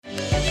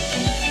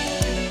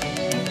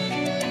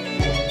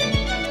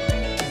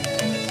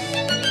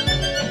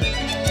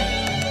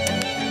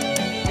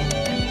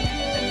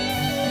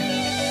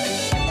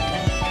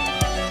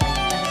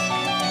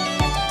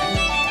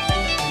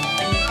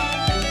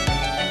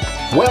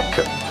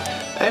Welcome,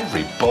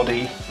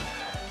 everybody,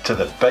 to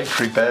the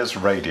Bakery Bears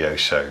radio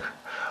show.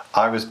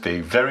 I was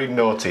being very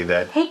naughty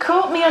then. He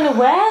caught me unawares.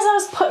 I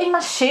was putting my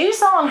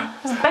shoes on. I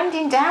was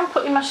bending down,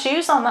 putting my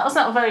shoes on. That was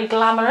not very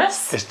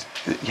glamorous.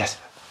 Yes,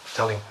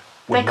 darling.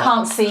 They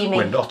can't see me.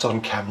 We're not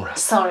on camera.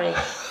 Sorry.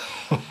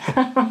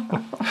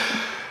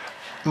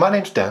 My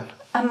name's Dan.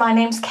 And my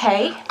name's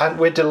Kay. And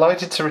we're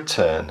delighted to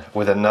return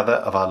with another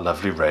of our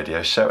lovely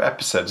radio show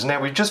episodes.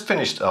 Now, we've just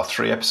finished our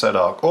 3-episode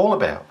arc all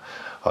about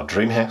our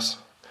dream house,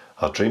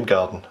 our dream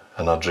garden,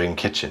 and our dream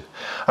kitchen.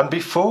 And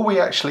before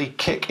we actually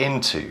kick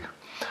into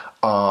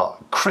our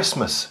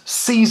Christmas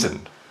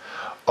season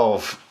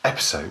of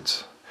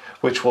episodes,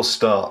 which will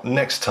start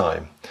next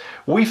time,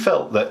 we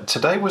felt that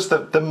today was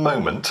the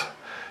moment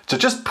to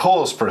just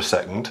pause for a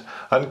second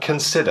and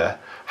consider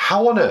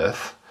how on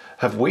earth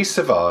have we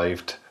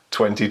survived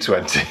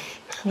 2020?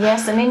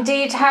 Yes, and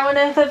indeed, how on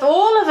earth have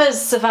all of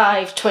us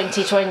survived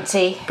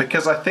 2020?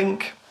 Because I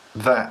think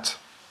that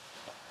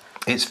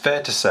it's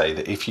fair to say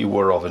that if you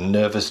were of a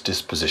nervous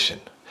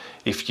disposition,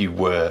 if you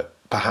were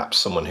perhaps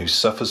someone who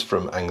suffers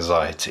from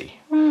anxiety,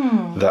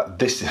 that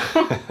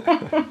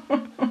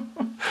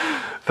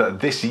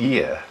this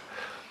year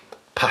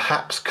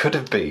perhaps could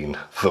have been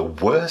the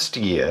worst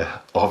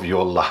year of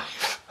your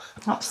life.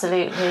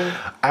 Absolutely.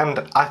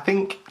 And I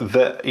think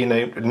that,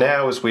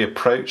 now as we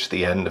approach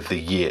the end of the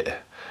year,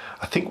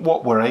 I think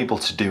what we're able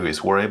to do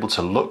is we're able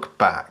to look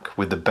back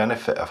with the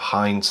benefit of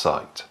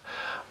hindsight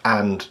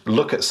and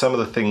look at some of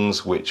the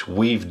things which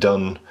we've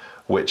done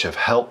which have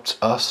helped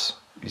us,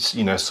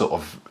 sort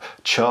of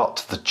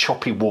chart the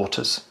choppy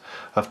waters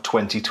of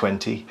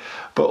 2020,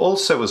 but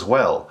also as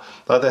well,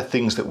 are there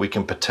things that we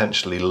can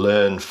potentially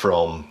learn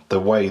from the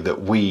way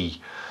that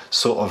we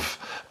sort of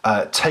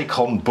take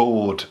on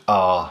board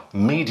our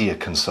media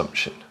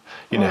consumption?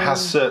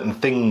 Has certain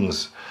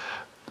things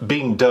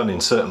been done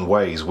in certain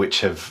ways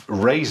which have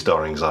raised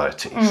our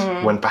anxieties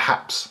when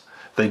perhaps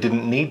they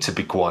didn't need to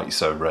be quite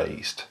so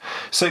raised.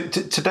 So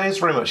today's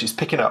very much, it's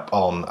picking up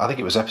on, I think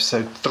it was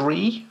episode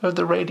 3 of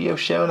the radio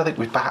show, and I think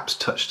we perhaps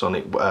touched on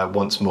it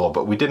once more,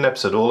 but we did an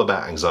episode all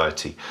about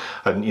anxiety.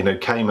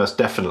 And, Kay most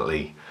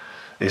definitely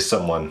is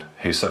someone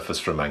who suffers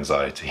from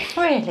anxiety.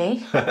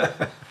 Really?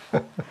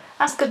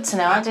 That's good to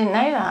know. I didn't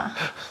know that.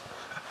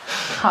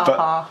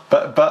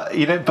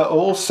 But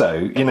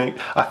also,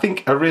 I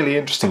think a really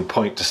interesting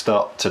point to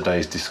start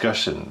today's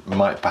discussion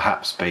might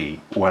perhaps be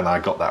when I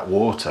got that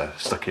water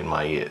stuck in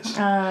my ears. Oh,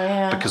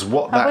 yeah. Because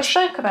what Have that... we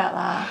spoke about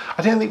that?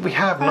 I don't think we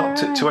have, not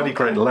to any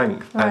great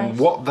length. Right. And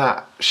what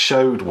that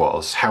showed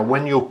was how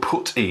when you're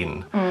put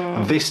in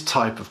this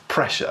type of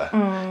pressure,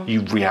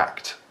 you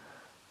react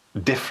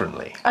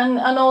differently. And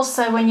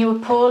also when you were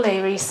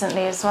poorly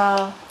recently as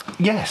well.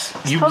 Yes,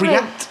 you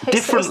react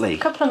differently. It's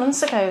a couple of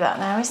months ago that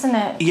now, isn't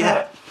it?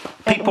 Yeah,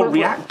 people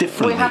react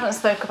differently. We haven't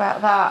spoke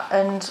about that,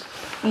 and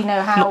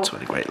how not to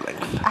any great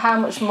length. How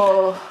much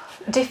more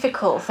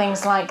difficult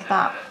things like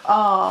that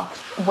are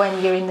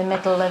when you're in the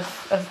middle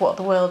of what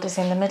the world is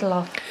in the middle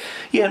of.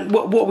 Yeah, and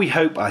what we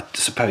hope, I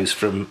suppose,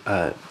 from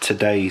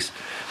today's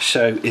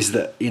show is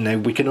that,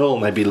 we can all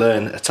maybe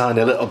learn a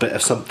tiny little bit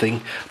of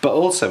something, but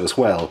also as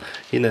well,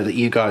 that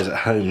you guys at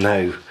home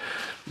know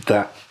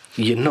that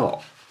you're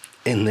not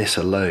in this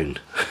alone.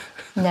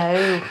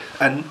 No.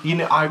 And,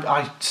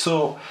 I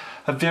saw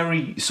a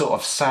very sort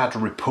of sad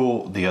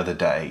report the other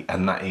day,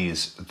 and that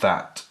is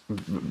that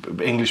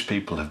English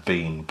people have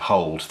been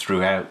polled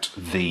throughout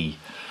the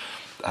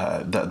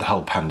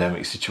whole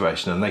pandemic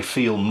situation, and they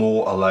feel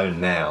more alone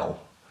now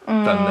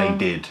than they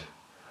did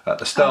at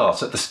the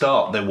start. At the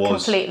start, there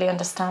was... Completely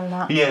understand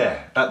that.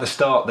 Yeah, at the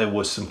start there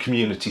was some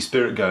community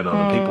spirit going on,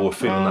 and people were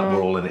feeling that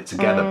we're all in it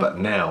together. But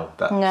now it's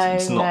not the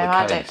case. No,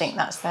 I don't think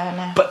that's there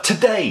now. But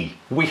today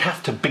we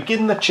have to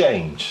begin the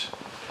change.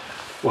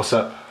 What's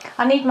up?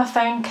 I need my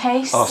phone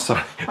case. Oh,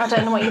 sorry. I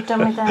don't know what you've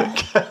done with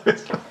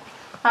that.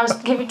 I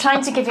was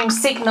trying to give him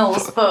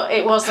signals, but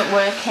it wasn't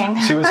working.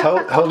 She was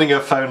holding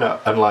her phone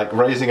up and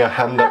raising her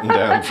hand up and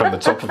down from the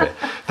top of it.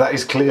 That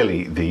is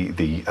clearly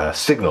the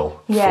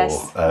signal for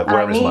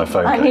where is my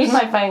phone case. I need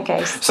my phone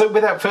case. So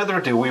without further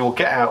ado, we will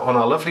get out on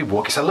our lovely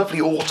walk. It's a lovely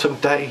autumn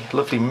day,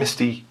 lovely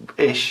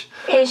misty-ish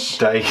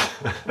day.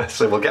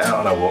 So we'll get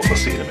out on our walk. We'll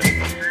see you in a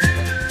minute.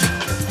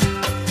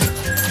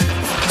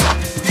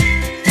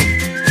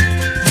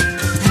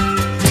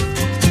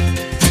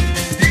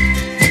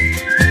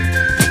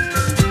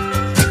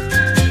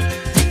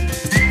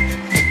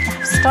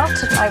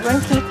 Started my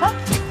Runkeeper.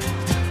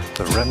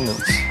 The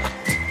remnants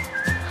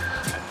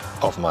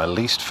of my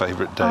least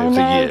favourite day of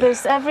the year.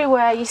 There's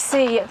everywhere you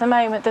see at the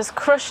moment, there's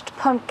crushed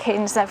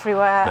pumpkins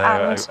everywhere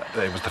and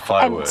it was the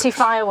fireworks. Empty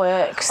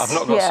fireworks. I've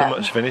not got so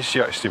much of an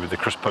issue actually with the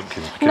crushed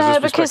pumpkins because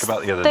as we spoke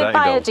about the other day, they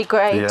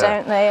biodegrade,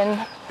 don't they?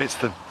 And it's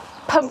the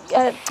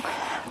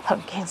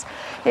pumpkins.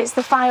 It's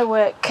the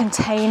firework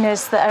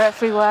containers that are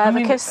everywhere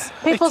because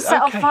people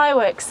set off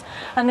fireworks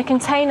and the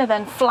container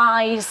then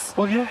flies.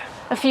 Well, yeah.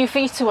 a few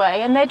feet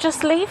away, and they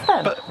just leave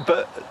them.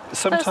 But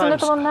sometimes There's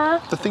another one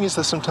there. the thing is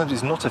that sometimes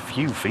it's not a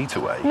few feet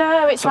away.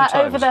 No, it's like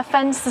Sometimes over their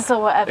fences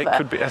or whatever. It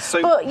could be.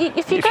 So But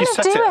if you're going to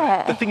set do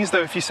the it, thing is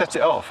though, if you set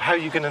it off, how are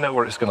you going to know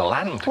where it's going to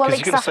land? Because Well,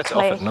 you're going to set it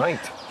off at exactly.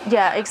 night.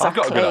 yeah, exactly.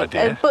 I've got a good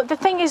idea. But the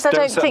thing is, I Don't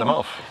don't set think. them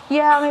off.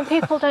 Yeah, I mean,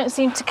 people don't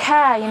seem to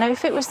care. You know,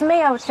 if it was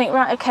me, I would think,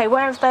 right, okay,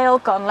 where have they all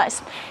gone?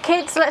 Let's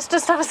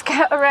just have a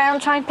scout around,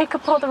 try and pick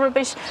up all the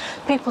rubbish.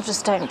 People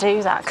just don't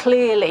do that.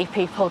 Clearly,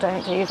 people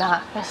don't do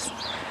that.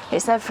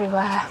 It's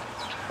everywhere.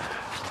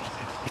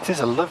 It is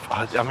a love.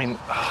 I mean,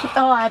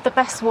 Oh, I had the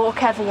best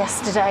walk ever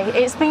yesterday.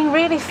 It's been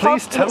really fun.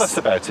 please tell us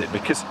about it,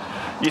 because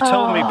you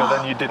told me, but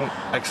then you didn't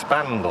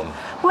expand on.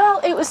 Well,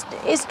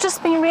 it's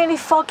just been really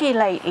foggy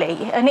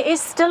lately, and it is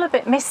still a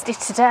bit misty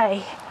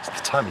today. It's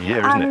the time of year,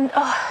 isn't And it?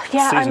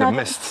 yeah, Season and of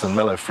mists and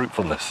mellow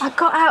fruitfulness. I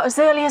got out as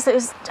early as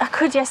I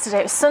could yesterday.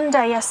 It was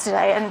Sunday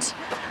yesterday, and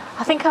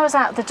I think I was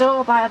out the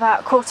door by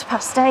about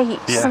 8:15,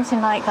 Yeah,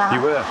 something like that.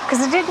 you were. Because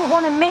I didn't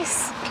want to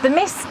miss the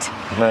mist.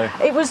 No,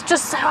 It was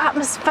just so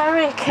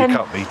atmospheric, you and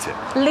can't beat it.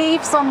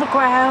 leaves on the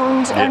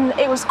ground, Yeah. and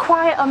it was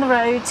quiet on the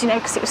roads, you know,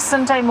 because it was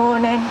Sunday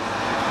morning.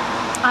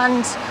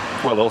 And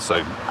Well,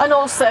 also,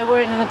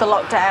 we're in another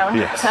lockdown.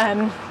 Yes.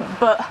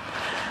 But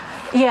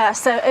yeah,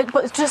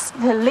 but just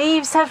the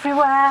leaves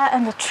everywhere,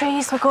 and the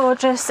trees were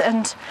gorgeous,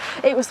 and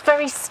it was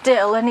very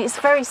still, and it's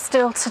very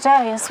still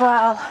today as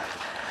well.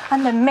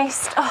 And the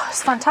mist,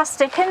 it's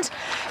fantastic. And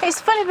it's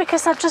funny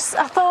because I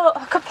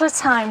thought a couple of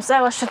times,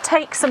 I should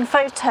take some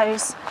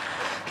photos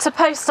to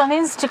post on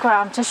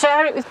Instagram to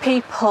share it with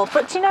people.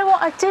 But do you know what?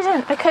 I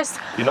didn't, because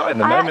you're not in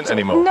the moment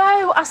anymore.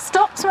 No, I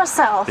stopped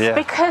myself Yeah,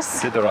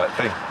 because did the right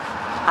thing.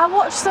 I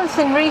watched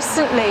something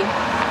recently,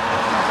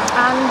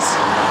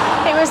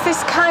 and it was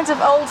this kind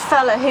of old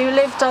fella who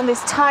lived on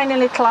this tiny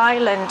little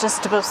island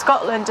just above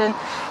Scotland, and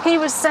he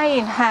was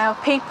saying how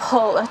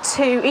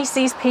he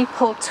sees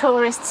people,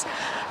 tourists,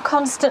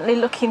 constantly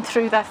looking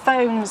through their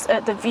phones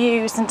at the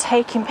views and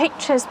taking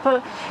pictures,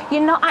 but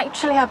you're not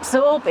actually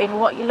absorbing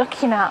what you're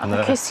looking at, No.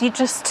 because you're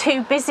just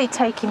too busy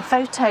taking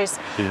photos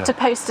Yeah. to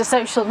post to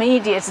social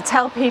media to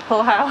tell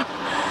people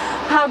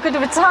how good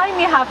of a time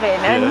you're having.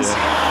 And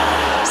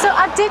so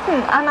I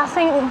didn't, and I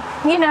think,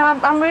 you know,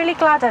 I'm really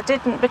glad I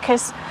didn't,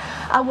 because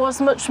I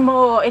was much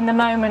more in the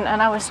moment,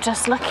 and I was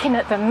just looking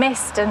at the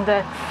mist and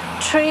the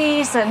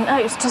trees, and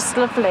it was just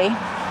lovely.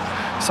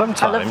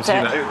 Sometimes, I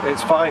you loved it. know,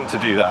 it's fine to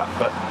do that,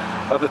 but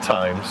other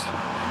times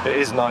it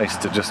is nice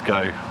to just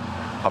go,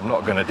 I'm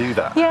not going to do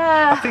that.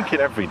 Yeah. I think in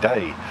every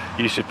day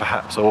you should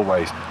perhaps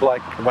always,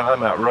 like when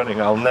I'm out running,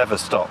 I'll never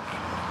stop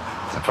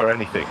for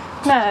anything.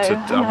 No,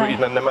 You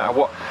know, no matter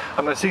what.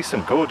 And I see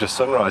some gorgeous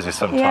sunrises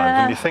sometimes,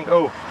 Yeah. and you think,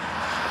 oh,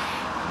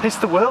 it's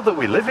the world that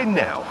we live in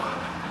now.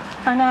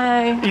 I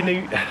know. You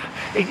know,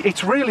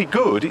 it's really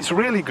good. It's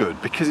really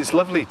good because it's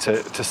lovely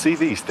to see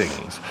these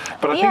things.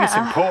 But I think it's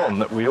Yeah. important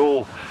that we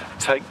all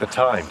take the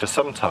time to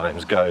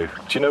sometimes go, do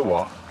you know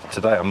what?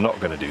 Today I'm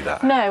not going to do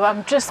that. No,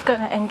 I'm just going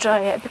to enjoy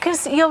it,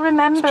 because you'll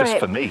remember It's just it.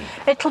 for me.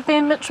 It'll be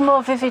a much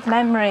more vivid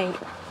memory,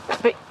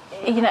 but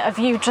you know, of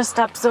you just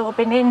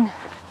absorbing in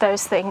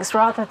those things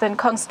rather than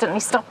constantly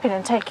stopping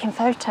and taking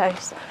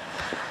photos.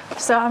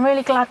 So I'm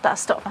really glad that I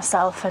stopped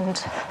myself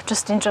and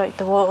just enjoyed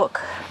the walk.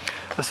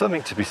 There's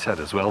something to be said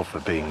as well for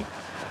being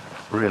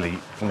really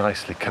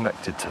nicely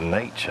connected to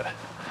nature.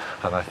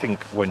 And I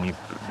think when you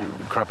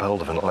grab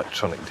hold of an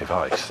electronic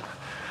device,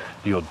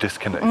 you're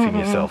disconnecting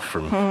yourself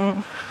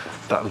from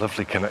that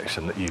lovely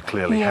connection that you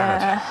clearly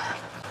Yeah. had.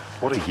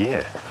 What a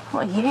year.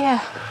 What a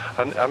year.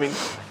 And I mean,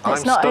 It's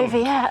I'm not stunned. over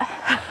yet.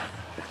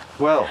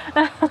 Well,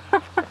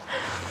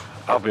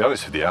 I'll be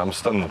honest with you, I'm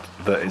stunned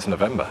that it's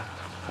November.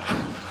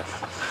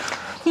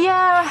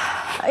 Yeah,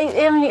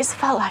 I mean, it's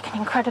felt like an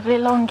incredibly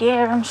long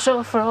year, I'm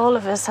sure, for all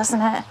of us,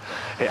 hasn't it?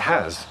 It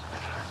has,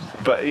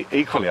 but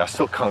equally, I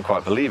still can't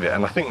quite believe it.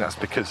 And I think that's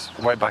because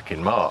way back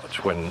in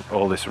March, when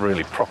all this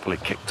really properly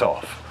kicked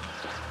off,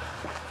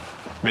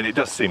 I mean, it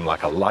does seem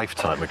like a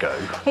lifetime ago.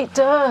 It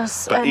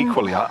does. But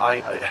equally,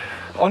 I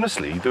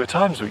honestly, there were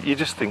times where you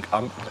just think,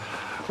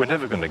 we're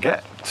never going to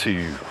get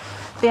to.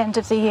 The end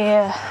of the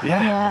year.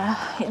 Yeah.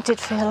 Yeah, it did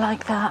feel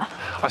like that.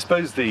 I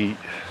suppose the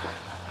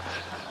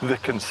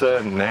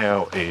concern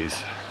now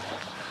is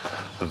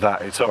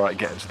that it's all right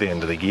getting to the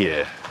end of the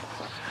year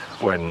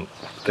when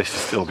this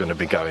is still going to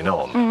be going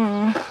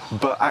on.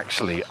 But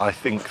actually, I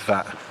think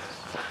that,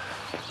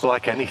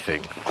 like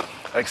anything,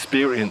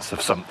 experience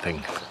of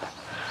something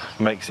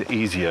makes it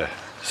easier,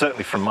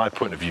 certainly from my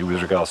point of view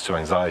with regards to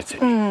anxiety.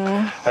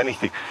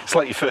 Anything. It's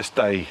like your first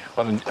day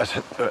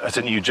at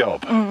a new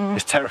job.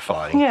 It's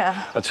terrifying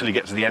Yeah. until you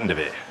get to the end of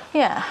it.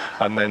 Yeah.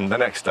 And then the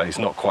next day is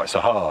not quite so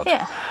hard.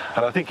 Yeah.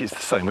 And I think it's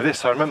the same with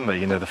this. I remember,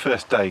 you know, the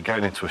first day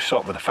going into a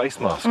shop with a face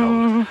mask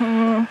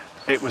on.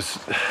 It was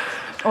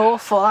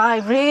Awful. I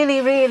really,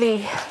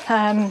 really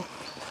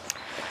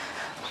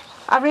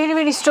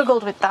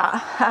struggled with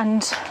that,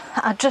 and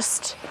I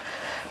just,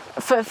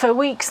 for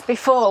weeks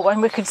before,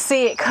 when we could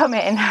see it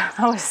coming,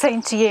 I was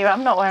saying to you,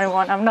 I'm not wearing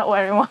one.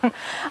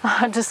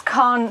 I just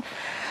can't.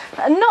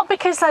 Not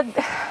because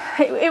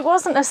it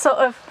wasn't a sort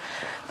of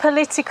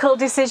political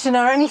decision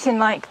or anything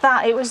like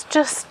that. It was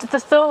just the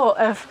thought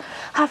of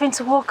having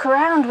to walk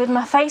around with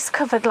my face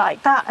covered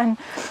like that, and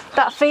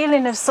that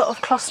feeling of sort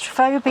of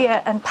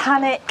claustrophobia and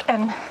panic,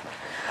 and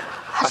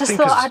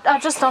I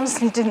just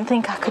honestly didn't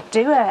think I could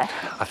do it.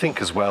 I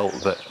think as well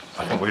that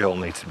I think we all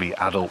need to be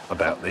adult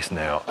about this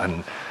now,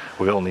 and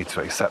we all need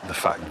to accept the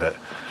fact that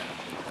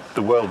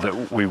the world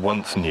that we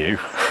once knew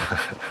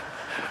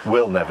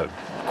will never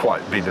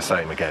quite be the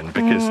same again,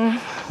 because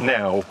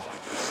now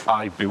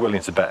I'd be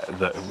willing to bet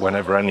that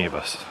whenever any of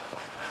us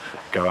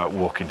go out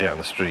walking down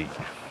the street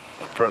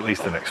for at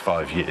least the next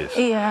 5 years,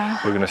 Yeah.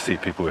 we're going to see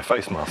people with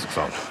face masks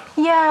on.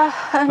 Yeah,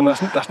 And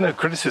that's no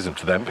criticism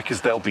to them,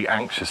 because they'll be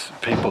anxious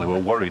people who are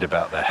worried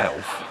about their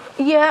health.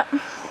 yeah,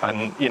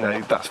 And, you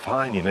know, that's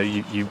fine. You know,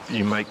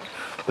 you make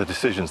the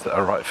decisions that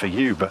are right for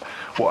you. But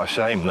what a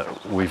shame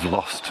that we've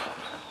lost.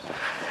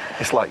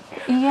 It's like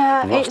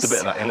yeah. we've lost a bit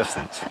of that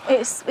innocence.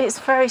 It's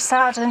very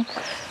sad. And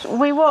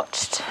we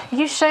watched. You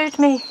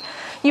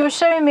were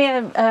showing me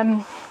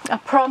a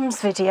proms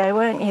video,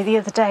 weren't you, the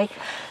other day,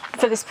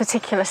 for this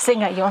particular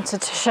singer. You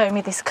wanted to show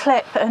me this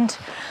clip, and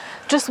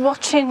just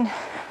watching.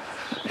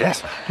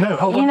 Yes. No,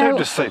 hold on. You know- Don't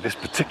just say this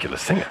particular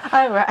singer.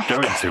 Oh right. Go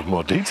into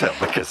more detail,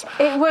 because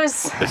It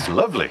was. it's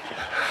lovely.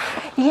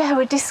 Yeah,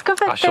 we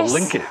discovered I shall this.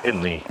 link it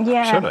in the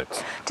Yeah. show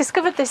notes.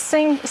 Discovered this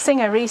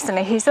singer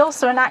recently who's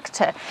also an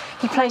actor.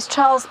 He plays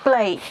Charles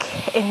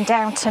Blake in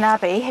Downton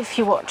Abbey, if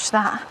you watch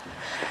that.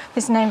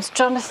 His name's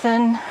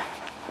Jonathan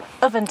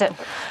Ovenden.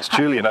 It's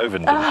Julian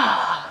Ovenden.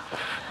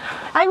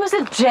 I was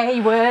a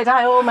J word,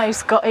 I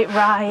almost got it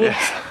right.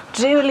 Yes.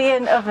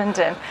 Julian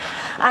Ovenden.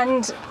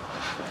 And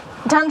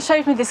Dan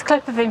showed me this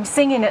clip of him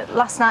singing it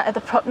last night at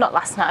the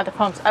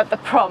at the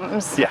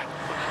proms. Yeah.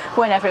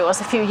 Whenever it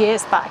was, a few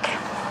years back.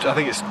 I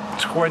think it's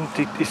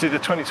is it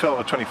 2012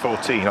 or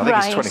 2014? I think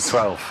Right. it's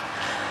 2012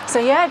 So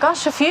yeah,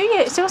 gosh, a few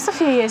years. It was a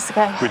few years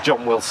ago. with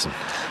John Wilson.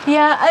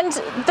 Yeah, and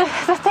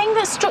the thing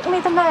that struck me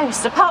the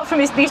most, apart from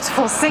his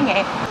beautiful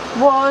singing,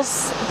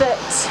 was that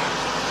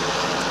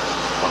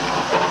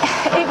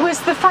it was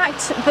the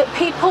fact that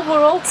people were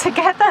all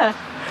together.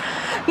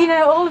 You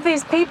know, all of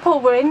these people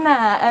were in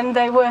there and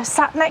they were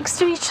sat next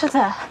to each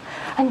other,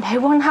 and no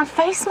one had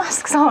face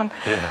masks on.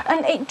 Yeah.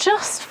 And it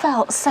just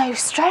felt so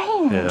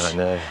strange Yeah, I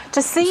know.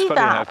 to see It's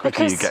funny how that,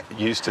 quickly because you get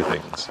used to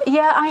things.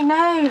 yeah, I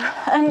know,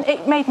 and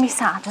it made me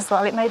sad as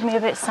well. It made me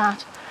a bit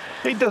sad.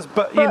 It does,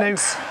 but But you know,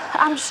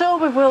 I'm sure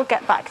we will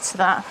get back to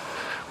that.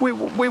 we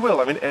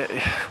will. I mean,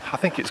 I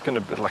think it's going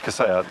to be, like I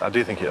say, I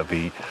do think it'll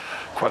be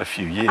quite a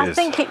few years. I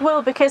think it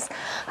will, because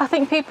I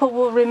think people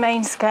will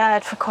remain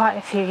scared for quite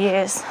a few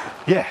years.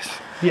 Yes,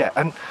 yeah,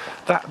 and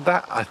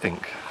that I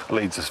think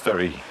leads us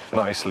very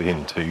nicely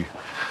into,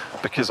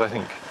 because I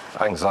think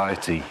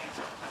anxiety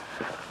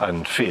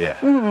and fear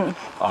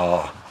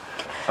are.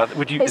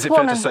 Would you? It's Is it fair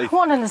one to and- say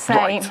one and the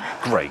same.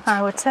 Great.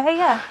 I would say,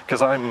 yeah.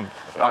 Because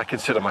I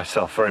consider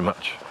myself very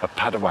much a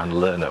Padawan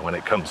learner when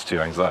it comes to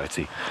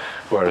anxiety,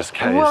 whereas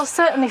Kay Well, is,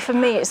 certainly for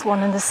me, it's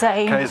one and the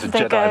same. Kay is a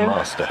They Jedi go-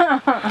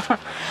 master.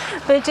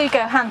 They do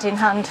go hand in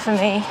hand for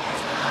me.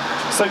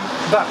 So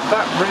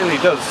that really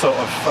does sort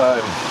of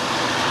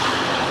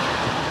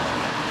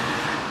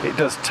it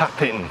does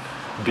tap in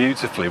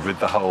beautifully with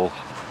the whole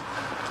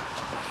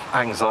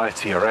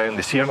anxiety around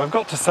this year, and I've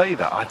got to say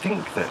that I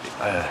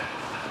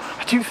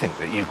do think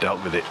that you've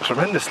dealt with it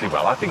tremendously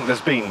well. I think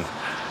there's been,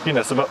 you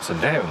know, some ups and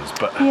downs,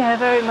 but Yeah,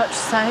 very much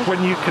so.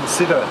 when you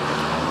consider,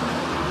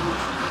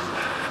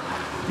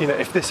 you know,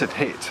 if this had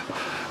hit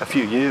a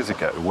few years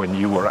ago when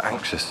you were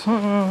anxious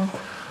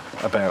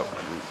about,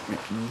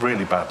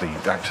 really badly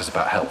anxious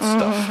about health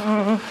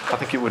stuff, I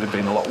think it would have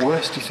been a lot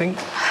worse, do you think?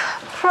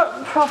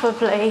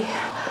 Probably.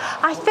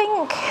 I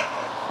think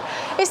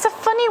it's a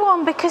funny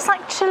one, because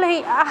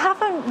actually I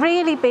haven't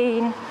really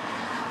been.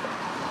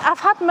 I've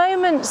had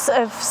moments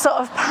of sort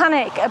of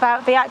panic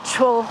about the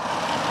actual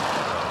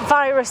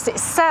virus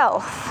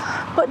itself,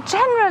 but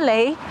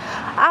generally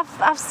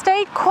I've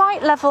stayed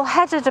quite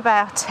level-headed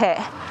about it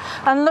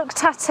and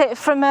looked at it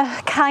from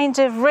a kind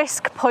of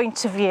risk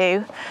point of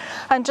view,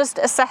 and just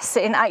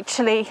assessing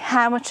actually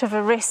how much of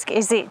a risk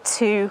is it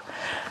to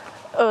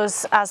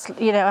us as,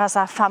 you know, as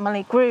our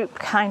family group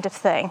kind of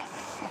thing.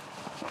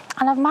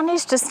 And I've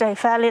managed to stay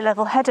fairly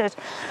level-headed.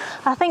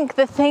 I think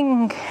the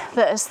thing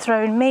that has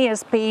thrown me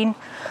has been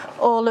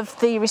all of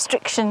the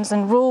restrictions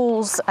and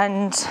rules,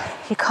 and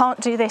you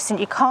can't do this and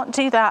you can't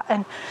do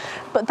that.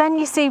 But then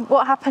you see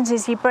what happens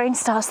is your brain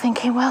starts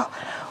thinking, well,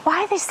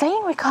 why are they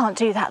saying we can't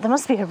do that? There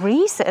must be a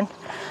reason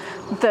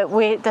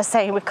that they're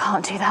saying we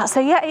can't do that. So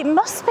yeah, it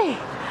must be.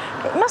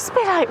 It must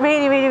be like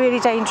really, really, really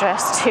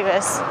dangerous to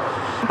us.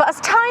 But as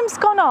time's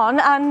gone on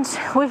and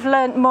we've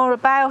learnt more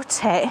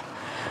about it,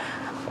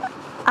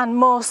 and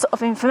more sort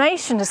of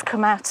information has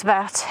come out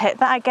about it,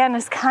 that again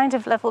has kind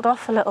of levelled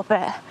off a little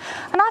bit.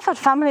 And I've had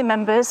family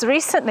members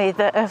recently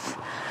that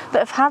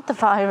have had the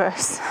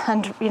virus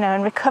and, you know,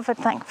 and recovered,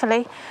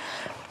 thankfully.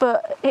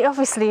 But it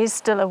obviously is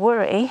still a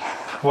worry.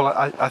 Well,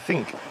 I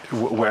think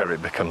where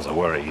it becomes a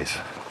worry is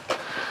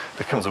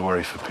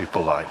for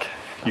people like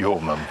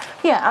your mum.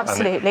 Yeah,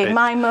 absolutely.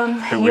 My mum,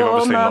 who we've your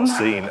obviously mum. not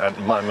seen,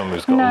 and my mum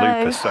has got No.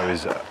 lupus, so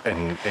is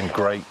in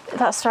great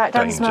That's right,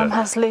 Dan's danger. mum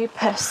has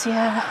lupus,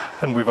 yeah.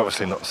 And we've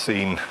obviously not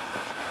seen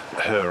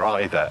her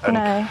either. And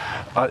No.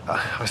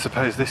 I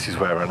suppose this is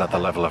where another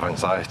level of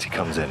anxiety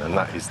comes in, and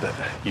that is that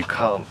you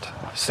can't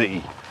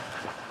see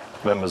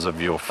members of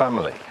your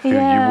family who you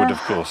Yeah. would,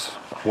 of course,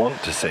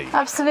 want to see.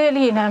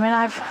 Absolutely, you know, I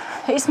mean,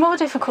 it's more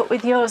difficult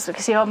with yours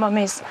because your mum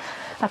is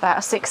about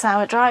a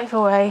 6-hour drive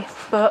away,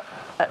 but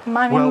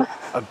my mum...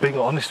 Well, being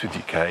honest with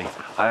you, Kay,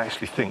 I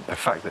actually think the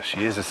fact that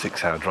she is a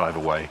 6-hour drive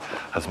away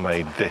has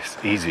made this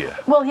easier.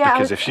 Well, yeah,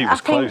 because if she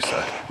was I think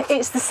closer,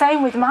 it's the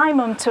same with my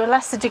mum to a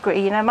lesser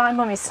degree. You know, my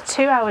mum is a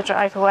 2-hour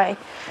drive away,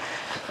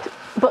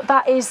 but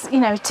that is, you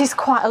know, it is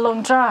quite a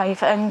long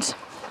drive, and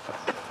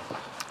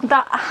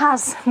that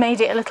has made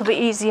it a little bit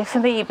easier for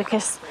me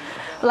because,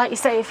 like you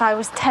say, if I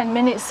was 10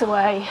 minutes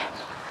away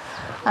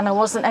and I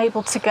wasn't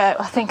able to go,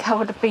 I think I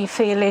would be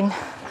feeling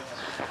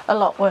a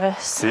lot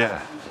worse.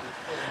 yeah.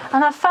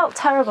 And I felt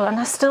terrible, and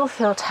I still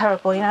feel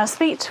terrible. You know, I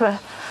speak to her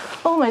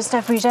almost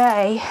every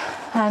day,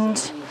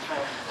 and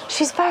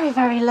she's very,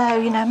 very low.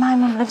 You know, my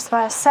mum lives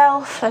by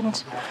herself,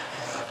 and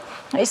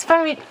it's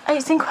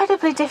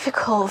incredibly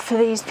difficult for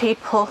these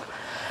people,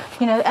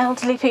 you know,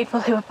 elderly people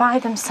who are by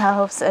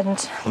themselves,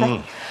 and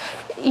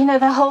you know,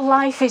 their whole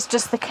life is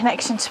just the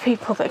connection to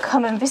people that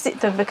come and visit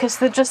them because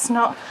they're just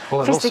not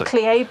Well, and also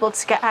physically able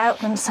to get out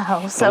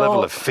themselves. The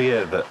level of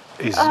fear that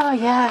is... Oh,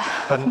 yeah.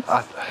 And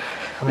I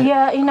mean,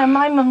 Yeah, you know,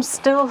 my mum's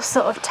still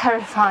sort of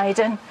terrified,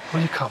 and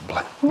well, you can't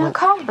blame... no, I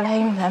can't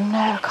blame them. No,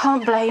 I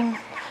can't blame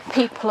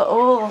people at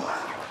all.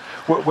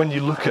 When you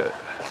look at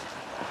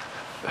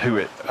who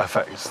it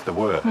affects the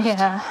worst,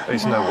 Yeah,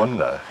 it's yeah. no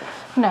wonder.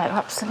 No,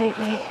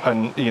 absolutely.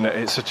 And, you know,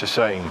 it's such a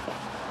shame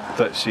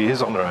that she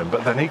is on her own,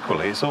 but then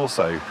equally it's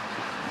also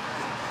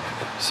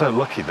so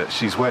lucky that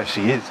she's where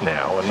she is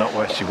now and not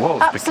where she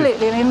was.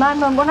 Absolutely. I mean, my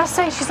mum, when I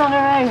say she's on her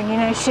own, you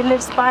know, she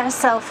lives by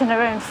herself in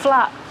her own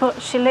flat,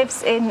 but she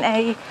lives in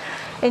a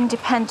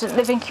independent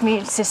living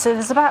community, so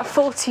there's about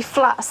 40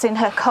 flats in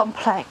her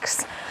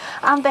complex,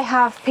 and they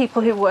have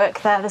people who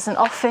work there. There's an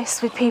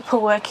office with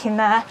people working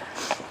there,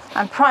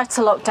 and prior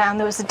to lockdown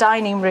there was a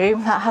dining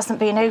room that hasn't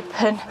been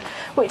open,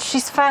 which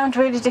she's found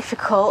really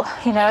difficult,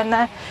 you know, and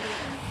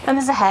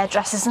there's a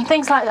hairdressers and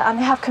things like that, and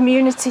they have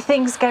community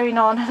things going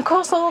on, and of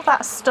course all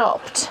that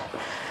stopped,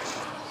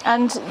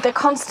 and they're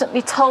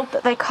constantly told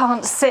that they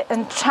can't sit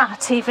and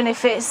chat even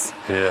if it's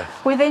Yeah.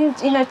 within,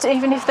 you know,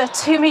 even if they're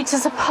 2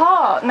 meters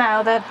apart.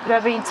 Now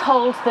they're being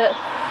told that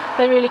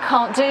they really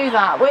can't do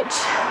that, which,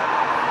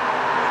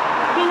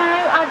 you know,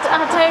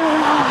 I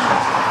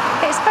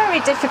don't, it's very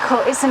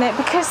difficult, isn't it,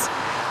 because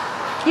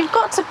you've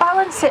got to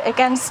balance it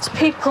against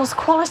people's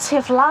quality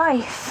of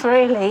life,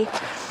 really.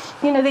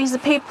 You know, these are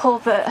people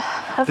that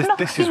have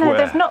This is where-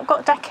 they've not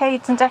got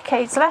decades and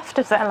decades left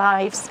of their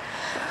lives.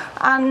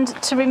 And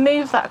to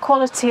remove that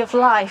quality of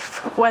life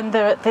when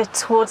they're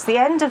towards the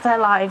end of their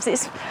lives,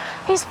 it's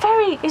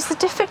a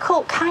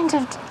difficult kind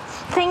of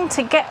thing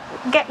to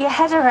get your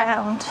head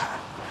around.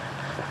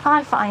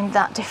 I find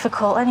that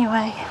difficult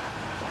anyway.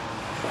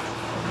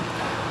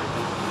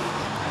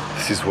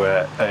 This is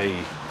where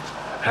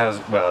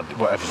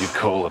whatever you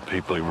call the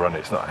people who run it,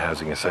 it's not a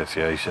housing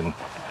association.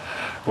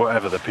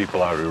 Whatever the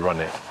people are who run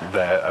it,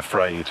 they're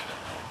afraid.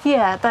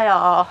 Yeah, they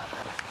are.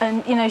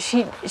 And you know,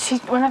 she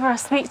whenever I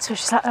speak to her,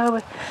 she's like,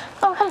 oh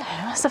hello,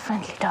 that's a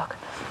friendly dog.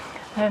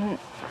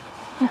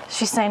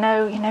 She's saying,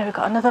 oh, you know, we've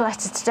got another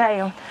letter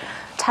today on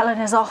telling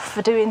us off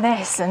for doing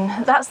this,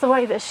 and that's the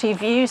way that she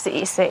views it,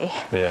 you see.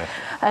 Yeah.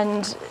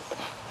 And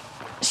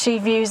she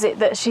views it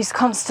that she's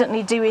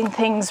constantly doing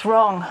things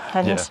wrong,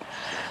 and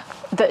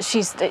that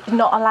she's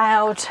not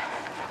allowed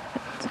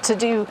to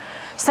do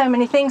so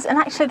many things, and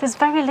actually there's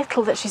very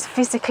little that she's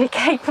physically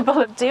capable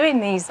of doing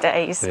these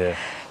days. Yeah.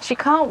 She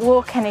can't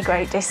walk any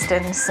great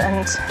distance,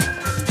 and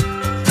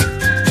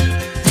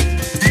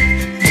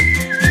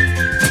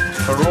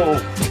For all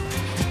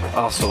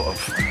our sort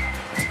of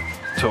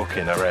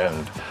talking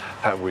around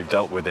how we've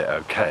dealt with it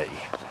okay,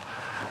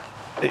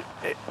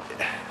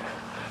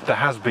 there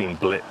has been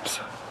blips.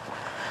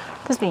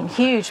 there's been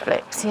huge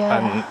blips,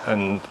 yeah.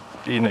 And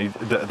you know,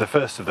 the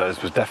first of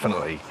those was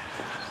definitely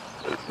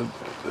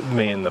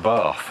me in the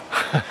bath.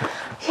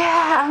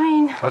 Yeah, I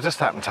mean, I just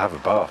happened to have a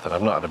bath, and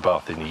I've not had a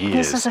bath in years.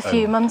 this was a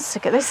few months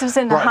ago. This was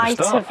in the Right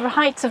at the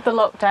height of the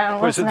lockdown,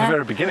 Well, it's at wasn't the it?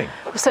 very beginning.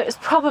 So it was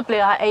probably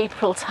like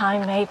April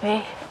time,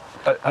 maybe.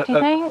 Do you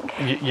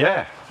think?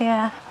 Yeah.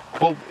 Yeah,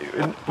 Well,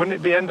 wouldn't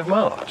it be end of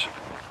March?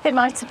 it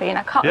might have been.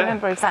 I can't Yeah.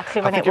 remember exactly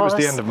when I think it was.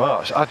 the end of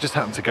March. I just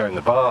happened to go in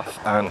the bath,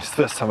 and it's the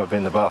first time I've been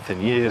in the bath in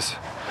years,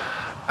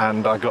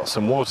 and I got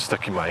some water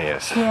stuck in my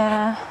ears,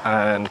 Yeah,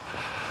 and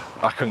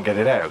I couldn't get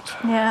it out.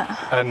 yeah,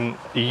 And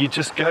you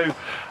just go,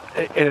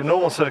 in a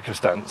normal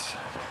circumstance,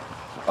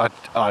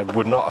 I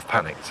would not have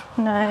panicked.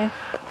 no,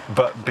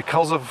 But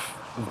because of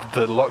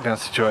the lockdown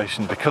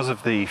situation, because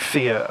of the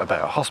fear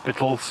about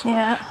hospitals,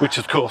 Yeah. which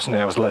of course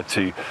now has led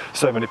to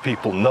so many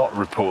people not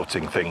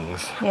reporting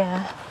things,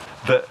 yeah,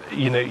 that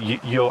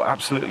you're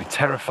absolutely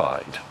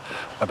terrified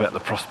about the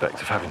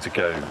prospect of having to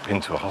go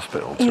into a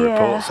hospital to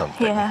report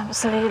something. Yeah,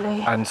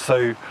 absolutely. And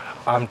so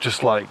I'm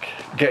just like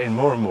getting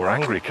more and more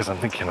angry because I'm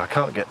thinking I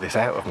can't get this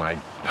out of my.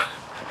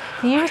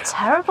 You were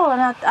terrible,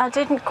 and I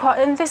didn't quite.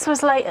 And this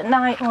was late at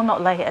night. Well,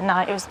 not late at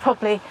night. It was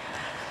probably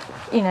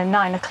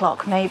 9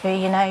 o'clock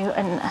maybe.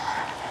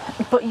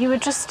 But you were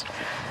just.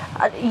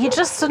 You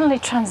just suddenly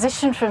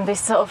transitioned from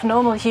this sort of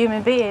normal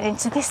human being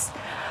into this.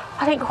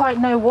 I didn't quite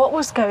know what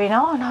was going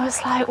on. I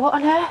was like, what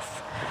on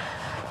earth?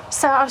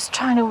 So I was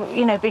trying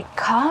to, be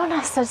calm. And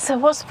I said, so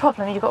what's the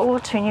problem? You've got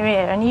water in your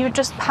ear. And you would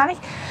just panic.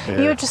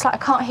 Yeah. You were just like,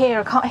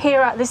 I can't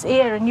hear out this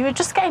ear. And you were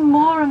just getting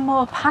more and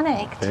more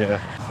panicked. Yeah.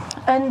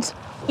 And,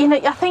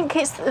 I think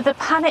it's the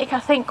panic,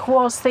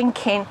 was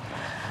thinking,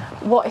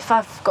 what if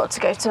I've got to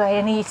go to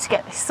A&E to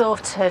get this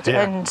sorted?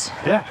 Yeah. And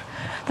yeah.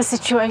 the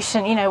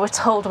situation, we're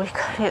told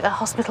the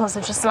hospitals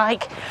are just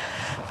like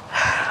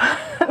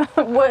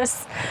the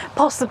worst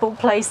possible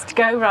place to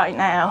go right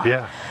now.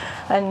 Yeah.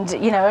 And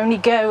only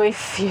go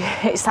if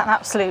it's an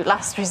absolute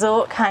last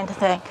resort kind of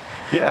thing.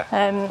 Yeah.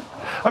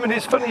 I mean,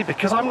 it's funny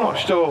because I'm not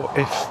sure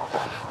if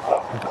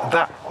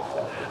that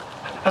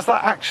has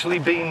actually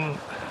been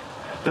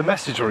the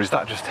message, or is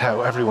that just how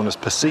everyone has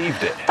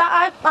perceived it?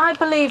 I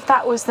believe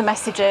that was the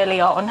message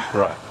early on.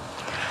 Right.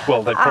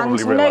 Well, they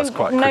probably realised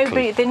quite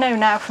quickly. They know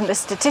now from the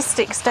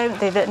statistics, don't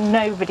they, that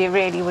nobody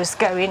really was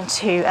going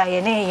to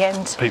A&E,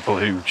 and people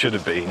who should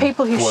have been.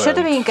 People who weren't. should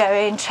have been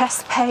going,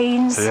 chest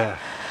pains. Yeah.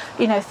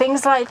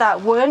 Things like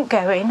that weren't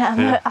going, and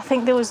Yeah. I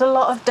think there was a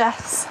lot of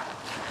deaths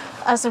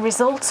as a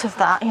result of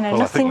that. Well,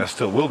 nothing. I think there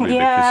still will be.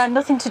 Yeah, because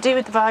nothing to do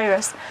with the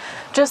virus,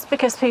 just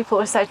because people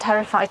were so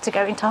terrified to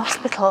go into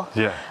hospital.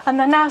 Yeah. And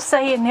they're now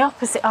saying the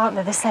opposite, aren't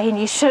they? They're saying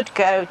you should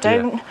go,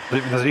 don't.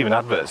 Yeah. There's even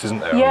adverts, isn't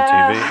there, on TV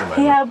at the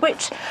moment? Yeah,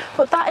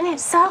 but that in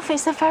itself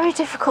is a very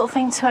difficult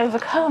thing to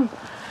overcome.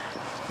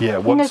 Yeah.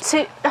 Once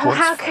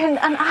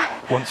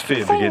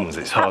fear begins,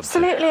 it's hard.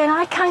 Absolutely, and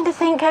I kind of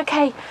think,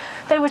 okay,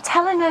 they were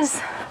telling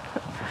us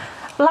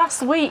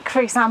last week,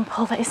 for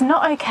example, that it's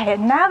not okay,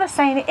 and now they're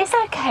saying it is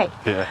okay.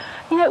 Yeah.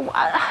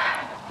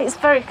 It's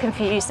very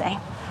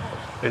confusing.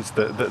 It's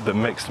the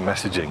mixed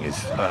messaging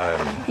is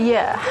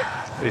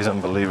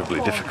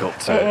unbelievably difficult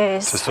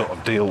to sort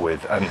of deal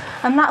with, and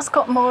that's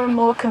got more and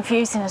more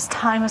confusing as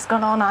time has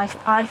gone on.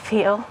 I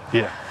feel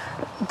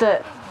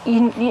that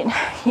you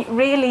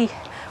really,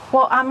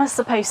 what am I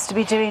supposed to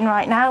be doing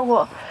right now?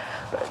 What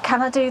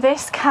can I do?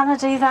 This? Can I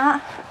do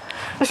that?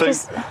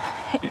 Because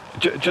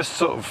just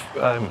sort of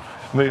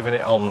moving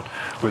it on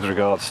with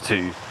regards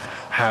to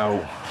how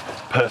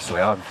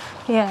personally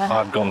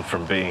I've gone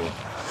from being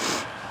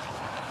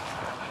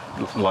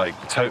like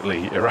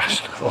totally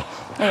irrational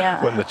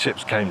when the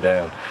chips came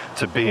down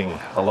to being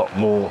a lot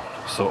more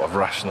sort of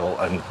rational,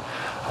 and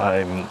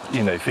I'm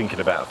thinking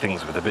about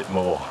things with a bit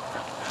more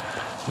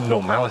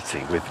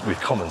normality,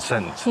 with common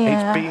sense.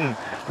 It's been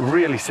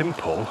really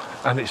simple,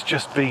 and it's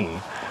just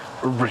been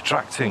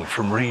retracting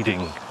from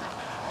reading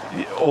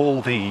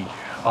all the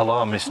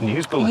alarmist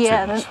news bulletins.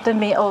 Yeah,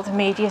 all the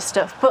media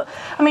stuff. But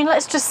I mean,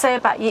 let's just say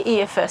about your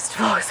ear first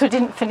of all, because we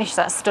didn't finish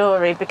that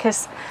story.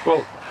 Because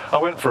I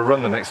went for a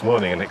run the next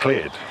morning and it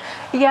cleared.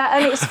 Yeah,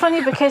 and it's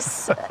funny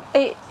because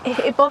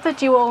it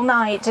bothered you all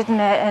night,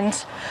 didn't it? And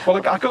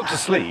I got to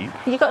sleep.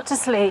 You got to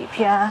sleep,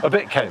 yeah. A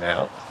bit came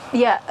out.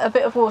 Yeah, a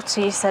bit of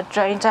water, you said,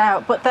 drained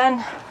out. But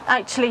then,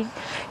 actually,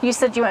 you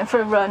said you went for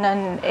a run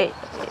and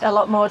a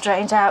lot more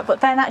drained out.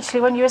 But then,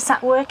 actually, when you were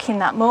sat working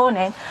that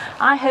morning,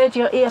 I heard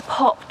your ear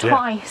pop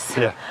twice.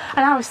 Yeah.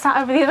 And I was sat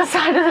over the other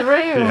side of the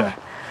room. Yeah.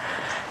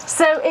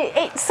 So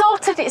it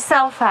sorted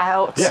itself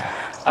out. Yeah.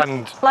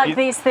 And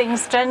these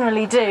things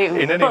generally do.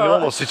 In any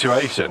normal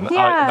situation,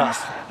 that's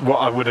what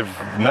I would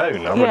have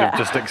known. I would have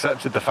just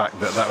accepted the fact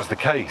that was the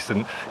case.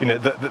 And,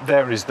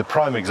 there is the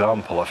prime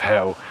example of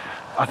how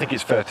I think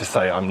it's fair to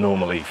say I'm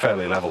normally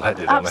fairly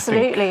level-headed.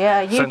 Absolutely, and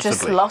I think you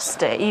just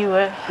lost it. You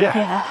were,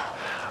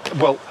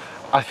 Well,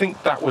 I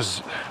think that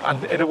was,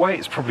 and in a way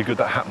it's probably good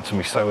that happened to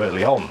me so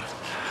early on.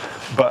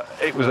 But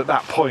it was at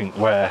that point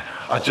where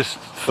I just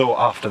thought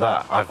after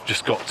that, I've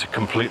just got to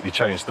completely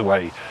change the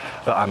way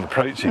that I'm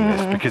approaching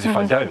this, because if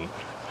I don't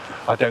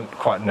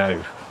quite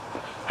know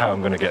how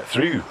I'm going to get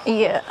through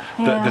the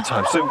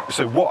time.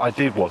 So what I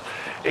did was,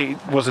 it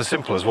was as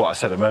simple as what I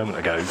said a moment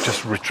ago,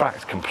 just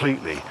retract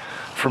completely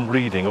from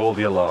reading all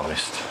the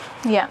alarmist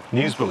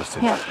news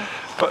bulletins. Yeah.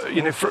 But,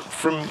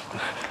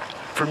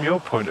 from your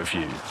point of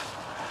view,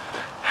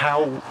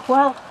 how...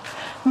 Well,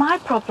 my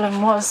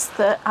problem was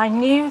that I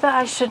knew that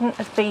I shouldn't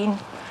have been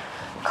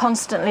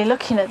constantly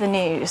looking at the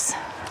news.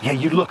 Yeah,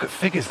 you look at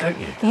figures, don't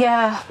you?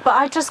 Yeah, but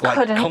I just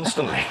couldn't.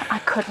 Constantly. I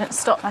couldn't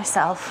stop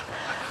myself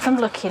from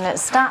looking at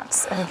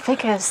stats and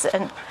figures,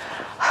 and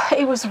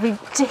it was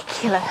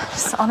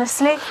ridiculous,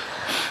 honestly.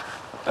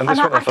 And this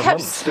went on for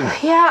months, didn't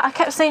it? Yeah, I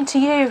kept saying to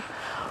you,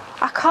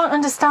 I can't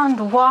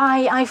understand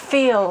why I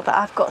feel that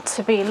I've got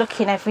to be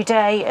looking every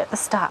day at the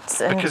stats.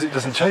 Because it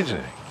doesn't change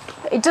anything.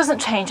 it doesn't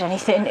change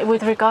anything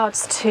with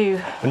regards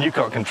to. And you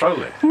can't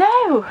control it.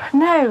 No.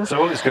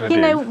 So all it's going to do.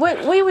 You know,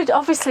 we were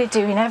obviously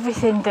doing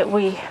everything that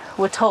we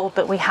were told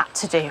that we had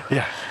to do.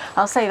 Yeah.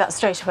 I'll say that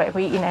straight away.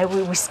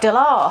 We still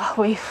are.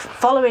 We're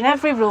following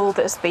every rule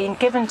that's been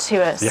given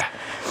to us. Yeah.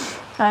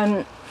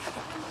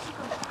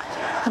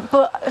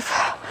 But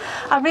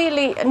I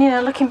really,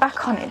 looking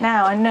back on it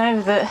now, I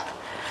know that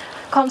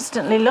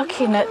constantly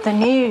looking at the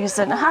news,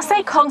 and I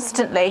say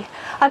constantly,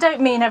 I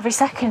don't mean every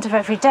second of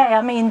every day.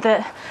 I mean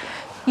that,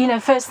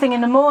 first thing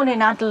in the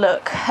morning I'd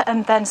look,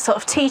 and then sort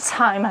of tea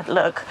time I'd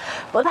look.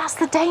 But that's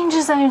the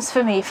danger zones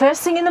for me.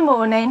 First thing in the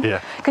morning,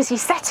 because you're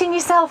setting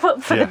yourself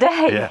up for the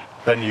day. Yeah.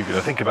 Then you're going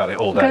to think about it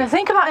all day. Going to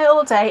think about it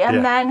all day,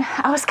 and then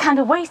I was kind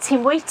of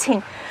waiting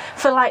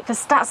for like the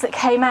stats that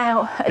came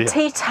out at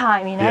tea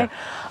time.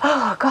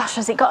 Oh gosh,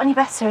 has it got any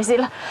better?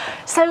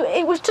 So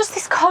it was just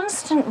this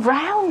constant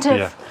round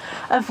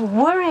of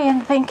worry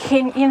and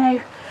thinking,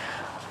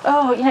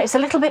 it's a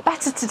little bit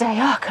better today.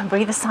 Oh, I can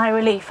breathe a sigh of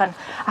relief and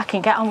I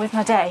can get on with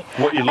my day.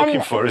 What you're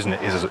looking for, isn't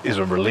it, is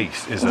a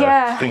release. Things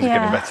are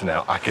getting better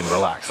now. I can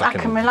relax. I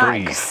can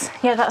relax.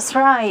 Breathe. Yeah, that's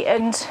right.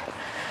 And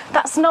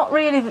that's not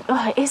really,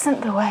 it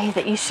isn't the way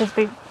that you should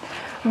be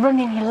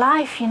running your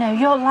life.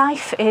 Your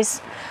life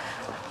is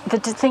the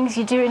things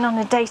you're doing on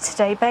a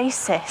day-to-day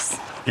basis.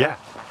 Yeah.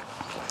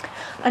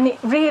 And it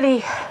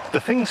really... The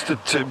things to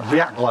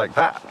react like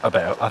that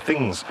about are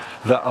things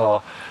that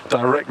are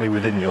directly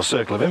within your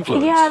circle of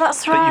influence. Yeah,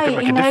 that's right.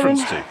 That you can make a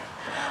difference to.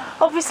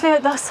 Obviously,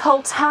 this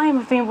whole time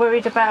I've been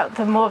worried about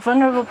the more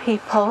vulnerable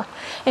people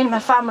in my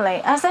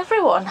family, as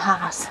everyone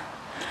has.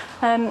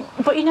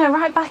 But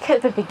right back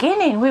at the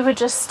beginning, we were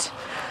just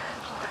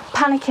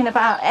panicking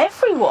about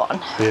everyone.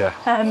 Yeah.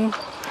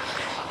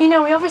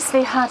 We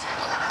obviously had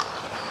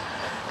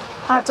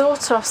our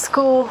daughter off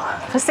school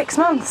for 6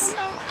 months,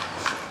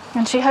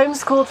 and she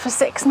homeschooled for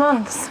 6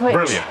 months. Which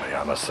brilliantly,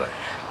 I must say.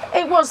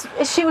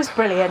 She was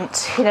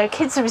brilliant.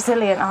 Kids are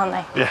resilient, aren't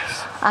they?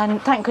 Yes. And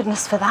thank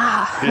goodness for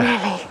that,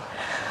 really.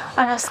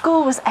 And her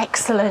school was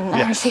excellent,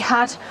 and she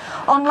had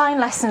online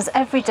lessons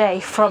every day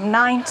from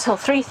 9 till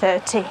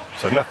 3:30.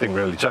 So nothing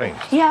really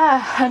changed.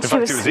 Yeah, and in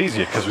fact, it was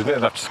easier because we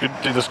didn't have to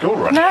do the school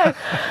run. No,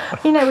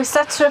 we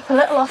set her up a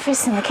little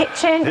office in the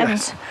kitchen,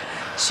 and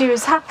she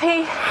was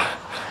happy.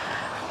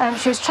 And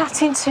she was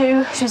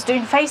she was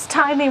doing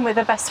FaceTiming with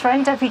her best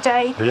friend every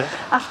day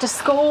after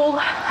school,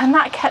 and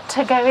that kept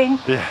her going.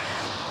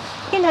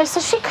 Yeah. So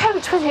she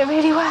coped with it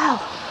really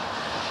well.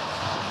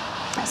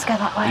 Let's go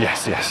that way.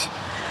 Yes.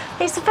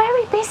 It's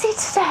very busy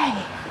today.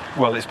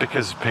 Well, it's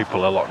because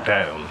people are locked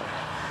down.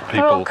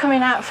 They're all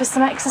coming out for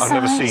some exercise.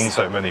 I've never seen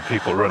so many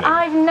people running.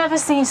 I've never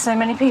seen so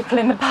many people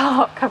in the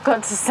park, I've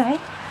got to say,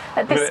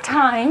 at this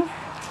time.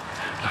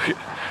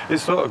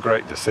 It's sort of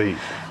great to see.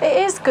 It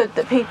is good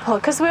that people,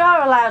 because we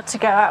are allowed to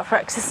go out for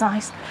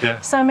exercise.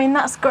 Yeah. So,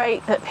 that's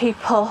great that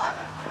people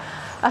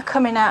are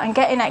coming out and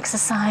getting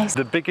exercise.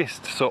 The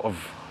biggest sort of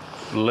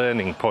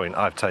learning point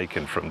I've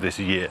taken from this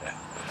year,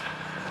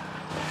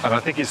 and I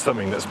think it's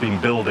something that's been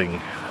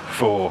building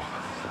for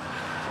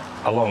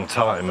a long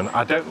time, and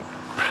I don't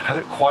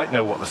quite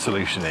know what the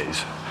solution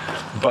is,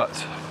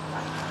 but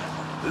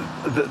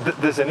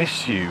there's an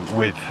issue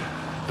with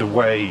the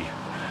way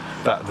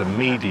that the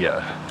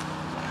media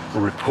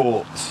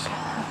reports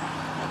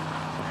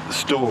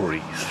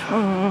stories,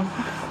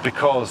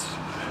 because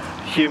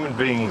human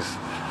beings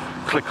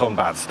click on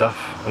bad stuff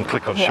and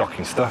click on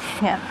shocking stuff.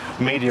 Yeah.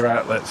 Media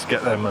outlets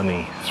get their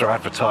money through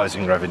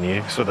advertising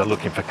revenue, so they're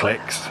looking for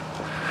clicks.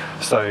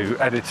 So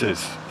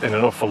editors in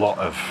an awful lot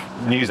of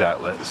news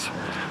outlets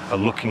are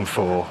looking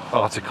for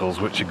articles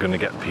which are going to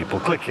get people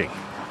clicking.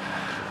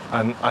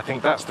 And I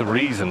think that's the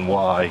reason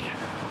why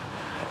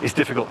it's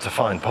difficult to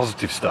find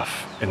positive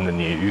stuff in the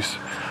news.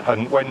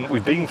 And when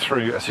we've been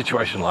through a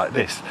situation like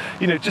this,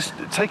 just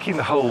taking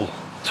the whole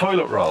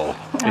toilet roll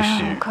issue.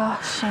 Oh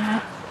gosh,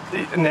 yeah.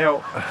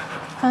 Now,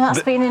 and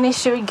that's been an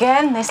issue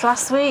again this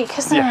last week,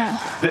 hasn't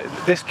it?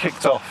 This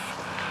kicked off,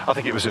 I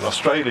think it was in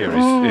Australia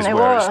is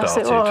where it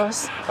started. It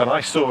was. And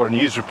I saw a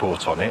news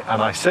report on it,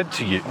 and I said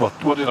to you,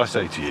 what did I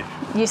say to you?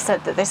 You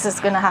said that this is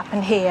going to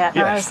happen here. Yes.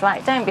 And I was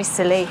like, don't be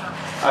silly.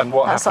 And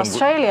what That's happened?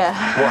 Australia.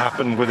 What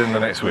happened within the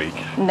next week?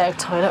 No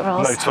toilet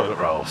rolls. No toilet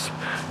rolls.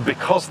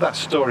 Because that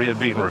story had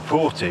been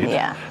reported,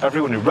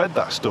 everyone who read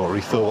that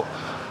story thought,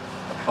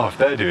 if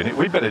they're doing it,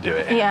 we better do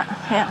it.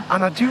 Yeah.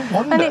 And I do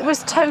wonder. And it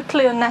was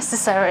totally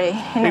unnecessary.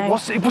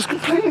 It was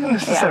completely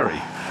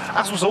unnecessary.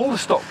 As was all the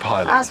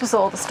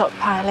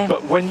stockpiling.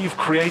 But when you've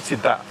created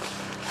that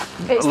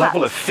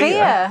level of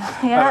fear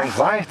and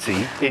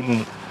anxiety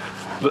in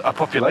a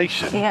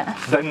population,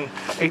 then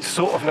it's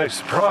sort of no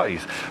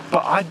surprise.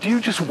 But I do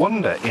just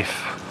wonder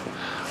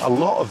if a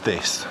lot of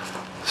this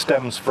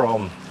stems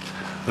from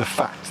the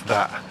fact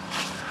that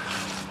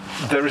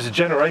there is a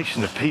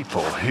generation of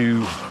people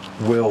who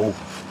will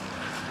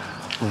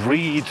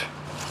read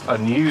a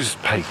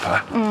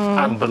newspaper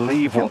and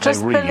believe what they read.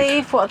 Just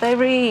believe what they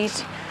read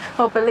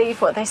or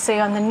believe what they see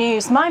on the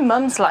news. My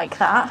mum's like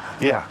that.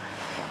 Yeah.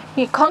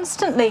 You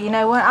constantly, you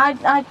know, when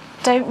I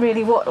don't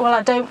really watch. Well,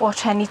 I don't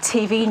watch any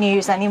TV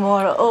news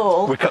anymore at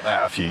all. We cut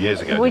that out a few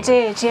years ago. We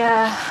didn't did,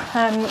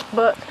 yeah.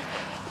 But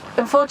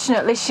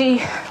unfortunately,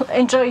 she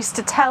enjoys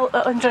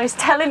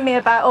telling me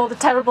about all the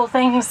terrible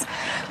things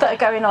that are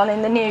going on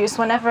in the news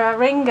whenever I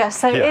ring her.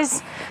 So Yeah.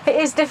 it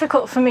is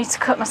difficult for me to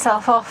cut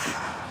myself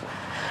off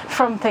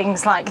from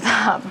things like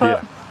that.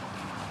 But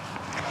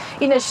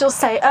you know, she'll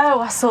say,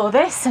 "Oh, I saw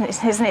this, and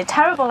isn't it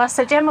terrible?" I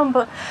said, "Yeah, Mum,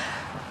 but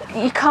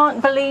you can't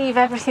believe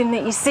everything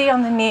that you see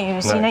on the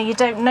news. No. You know, you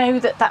don't know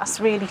that that's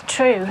really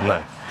true."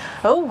 No.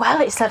 "Oh, well,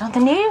 it said on the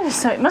news,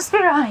 so it must be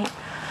right."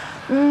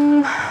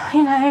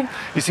 You know.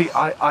 You see,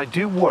 I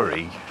do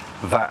worry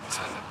that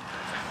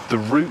the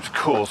root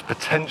cause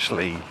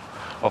potentially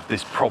of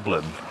this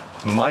problem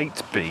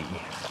might be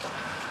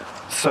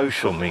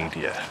social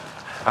media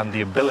and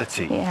the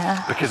ability,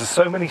 Yeah. because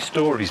so many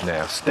stories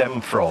now stem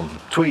from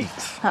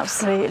tweets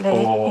Absolutely.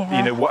 or yeah.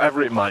 you know,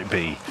 whatever it might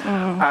be.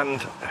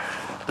 And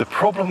the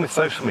problem with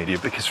social media,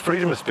 because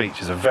freedom of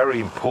speech is a very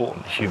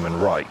important human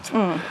right,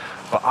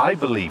 but I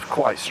believe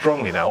quite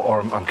strongly now, or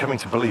I'm coming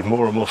to believe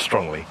more and more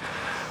strongly,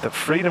 that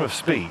freedom of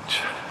speech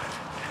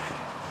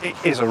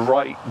is a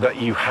right that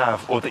you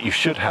have, or that you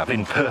should have,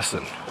 in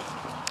person.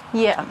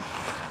 Yeah.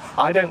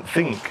 I don't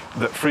think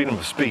that freedom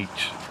of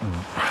speech,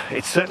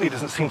 it certainly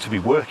doesn't seem to be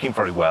working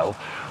very well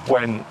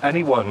when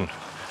anyone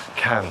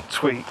can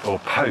tweet or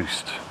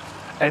post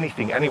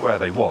anything anywhere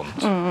they want,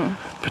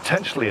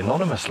 potentially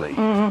anonymously.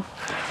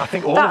 I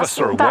think all of us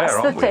are aware, that's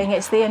aren't the thing, we?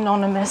 it's the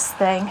anonymous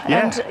thing.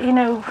 Yeah. And, you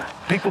know,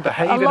 People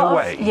behave a in lot a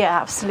way. yeah,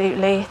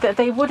 absolutely. That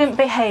they wouldn't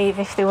behave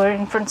if they were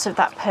in front of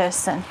that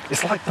person.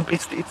 It's like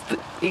it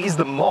is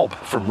the mob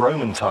from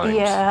Roman times.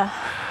 Yeah.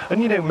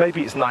 And you know,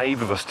 maybe it's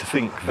naive of us to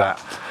think that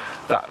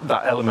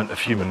element of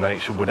human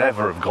nature would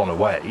ever have gone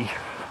away.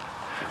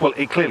 Well,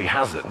 it clearly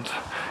hasn't.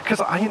 Because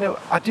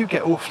I do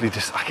get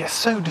I get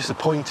so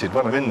disappointed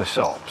when I'm in the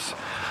shops,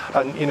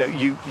 and you know,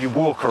 you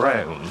walk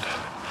around,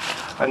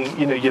 and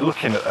you know, you're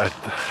looking at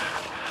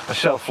a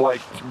shelf like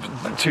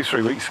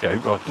 2-3 weeks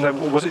ago. Or, no,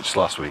 was it just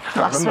last week? I can't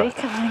Last remember.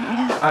 week, I think,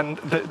 yeah. And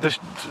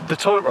the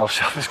toilet roll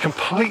shelf is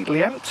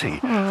completely empty,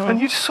 and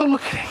you just sort of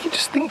look at it, you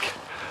just think,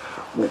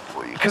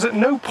 because at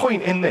no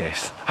point in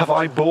this have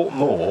I bought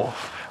more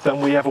than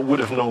we ever would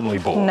have normally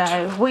bought.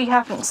 No, we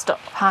haven't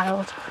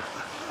stockpiled.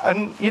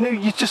 And you know,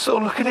 you just sort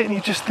of look at it and you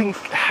just think,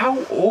 how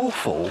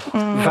awful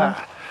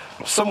that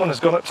someone has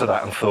gone up to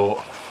that and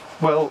thought,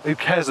 well, who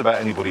cares about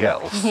anybody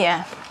else?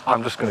 Yeah.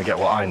 I'm just going to get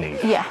what I need,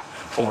 Yeah.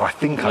 or I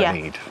think Yeah. I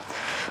need.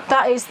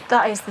 That is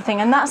the thing,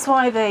 and that's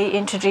why they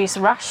introduce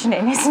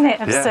rationing, isn't it,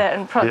 of Yeah.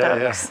 certain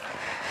products?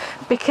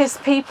 Because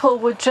people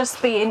were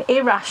just being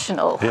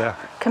irrational, Yeah.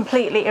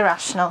 completely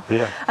irrational,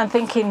 Yeah. and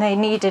thinking they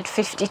needed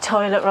 50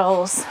 toilet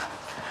rolls.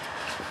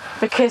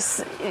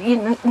 Because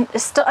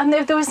and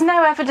there was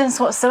no evidence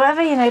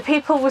whatsoever. You know,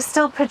 people were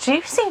still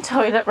producing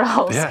toilet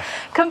rolls. Yeah.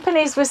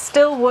 Companies were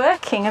still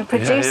working and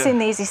producing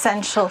yeah. these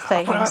essential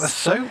things. What about the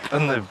soap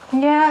and the?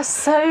 Yeah,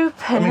 soap,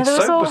 I and mean, there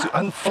was soap all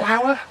and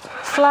flour.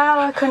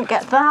 flour. Couldn't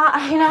get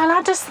that. You know, and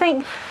I just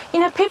think,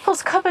 you know,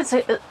 people's cupboards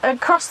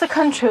across the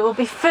country will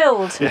be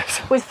filled Yes.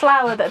 with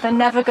flour that they're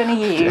never going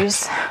to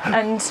use,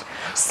 and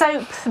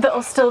soap that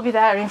will still be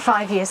there in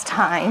 5 years'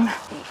 time.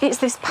 It's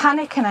this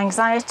panic and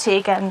anxiety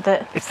again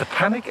that. It's the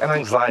panic and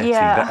anxiety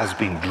Yeah. that has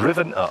been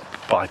driven up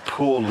by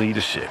poor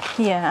leadership.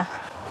 Yeah.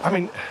 I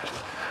mean,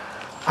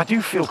 I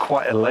do feel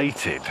quite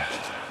elated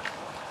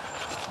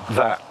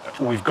that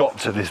we've got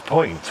to this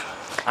point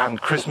and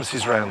Christmas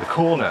is round the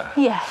corner.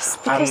 Yes,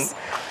 because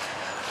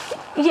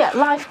yeah,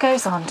 life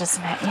goes on,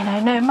 doesn't it? You know,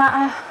 no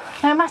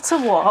matter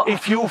what.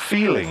 If you're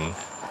feeling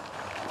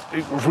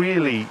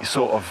really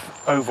sort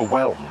of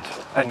overwhelmed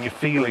and you're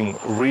feeling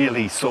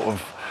really sort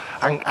of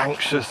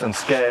anxious and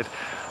scared,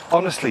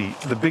 honestly,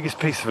 the biggest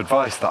piece of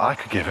advice that I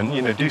could give, and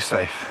you know, do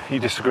say if you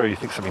disagree, you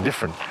think something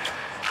different,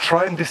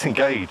 try and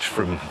disengage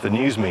from the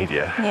news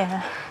media.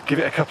 Yeah. Give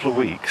it a couple of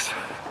weeks.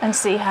 And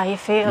see how you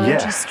feel, Yeah. and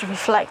just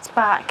reflect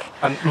back.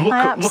 And look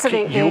at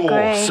absolutely your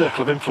agree.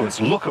 circle of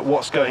influence. Look at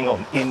what's going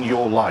on in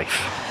your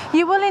life.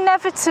 You will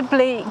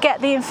inevitably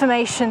get the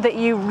information that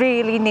you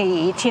really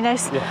need. You know,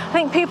 Yeah. I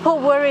think people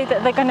worry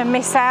that they're going to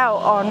miss out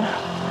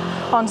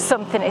on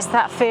something. It's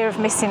that fear of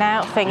missing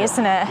out thing,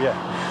 isn't it? Yeah.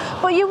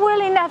 But you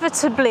will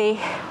inevitably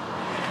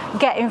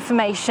get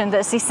information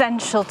that's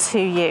essential to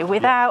you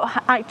without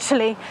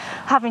actually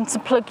having to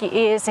plug your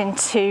ears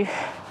into,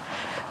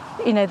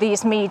 you know,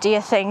 these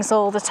media things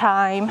all the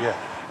time. Yeah.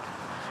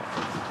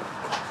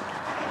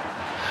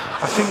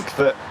 I think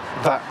that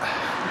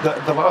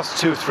the last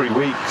 2 or 3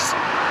 weeks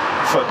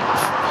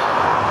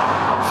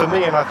for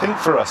me, and I think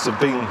for us, have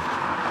been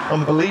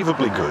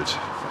unbelievably good.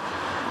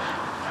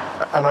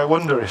 And I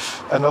wonder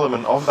if an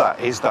element of that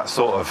is that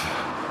sort of.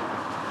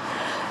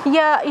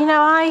 Yeah, you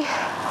know, I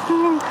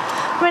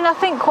mean, I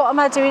think, what am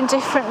I doing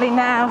differently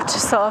now to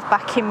sort of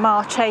back in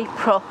March,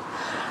 April?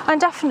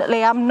 And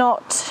definitely I'm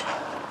not,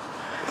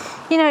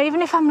 you know,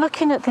 even if I'm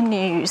looking at the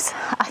news,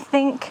 I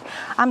think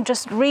I'm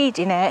just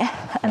reading it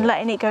and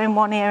letting it go in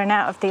one ear and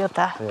out of the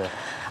other. Yeah.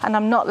 and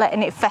I'm not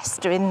letting it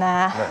fester in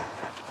there. No.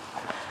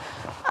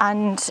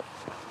 And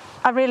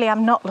I really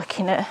am not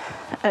looking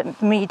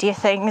at media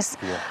things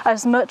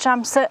as much.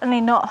 I'm certainly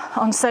not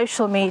on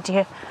social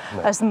media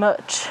as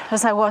much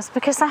as I was,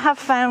 because I have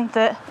found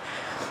that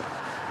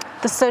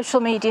the social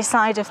media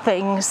side of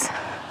things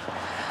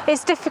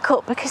is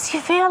difficult, because you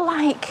feel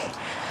like,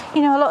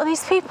 you know, a lot of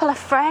these people are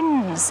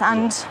friends,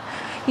 and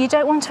you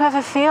don't want to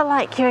ever feel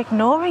like you're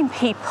ignoring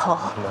people.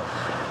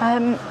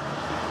 No.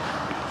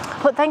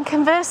 But then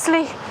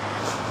conversely,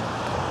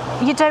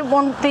 you don't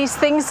want these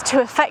things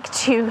to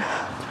affect you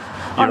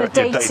on a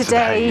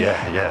day-to-day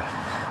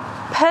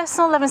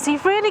personal level. So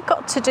you've really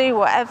got to do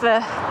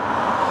whatever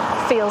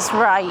feels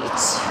right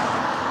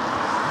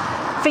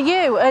for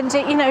you. And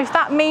you know, if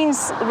that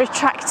means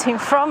retracting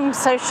from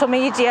social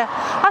media,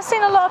 I've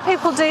seen a lot of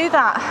people do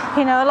that.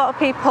 You know, a lot of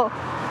people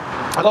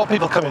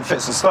come in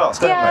fits and starts,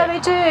 don't they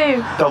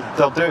do.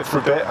 They'll do it for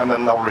a bit, and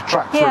then they'll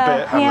retract for a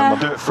bit, and then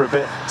they'll do it for a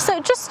bit. So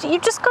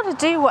you've just got to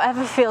do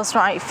whatever feels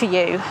right for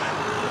you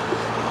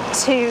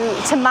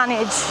to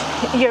manage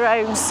your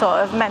own sort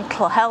of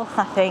mental health,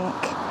 I think.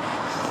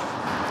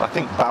 I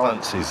think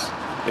balance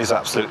is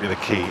absolutely the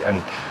key.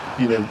 And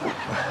you know,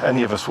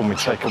 any of us, when we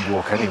take a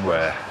walk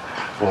anywhere,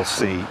 will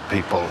see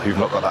people who've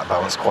not got that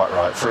balance quite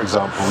right. For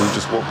example, we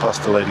just walked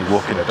past a lady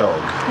walking a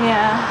dog,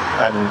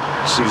 and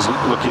she's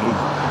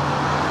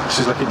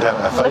looking down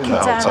at her phone the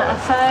whole time.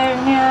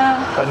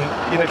 And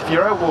you know, if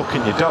you're out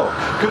walking your dog,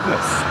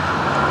 goodness,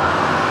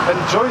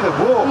 enjoy the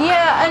walk.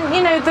 Yeah, and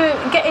you know, the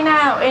getting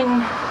out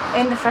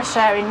in the fresh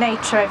air, in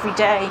nature every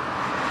day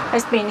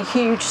has been a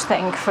huge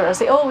thing for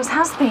us. It always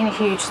has been a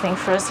huge thing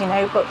for us, you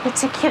know, but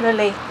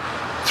particularly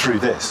through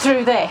this.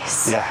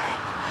 Yeah.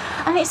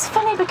 And it's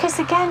funny because,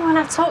 again, when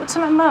I talk to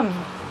my mum,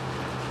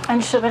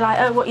 and she'll be like,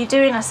 "Oh, what are you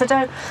doing?" I said,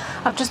 "Oh,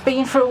 I've just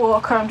been for a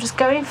walk," or "I'm just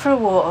going for a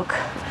walk."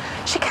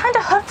 She kind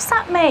of huffs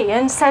at me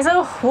and says,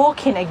 "Oh,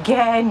 walking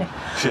again,"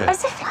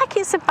 as if like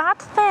it's a bad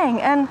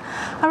thing. And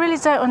I really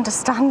don't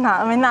understand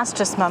that. I mean, that's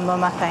just my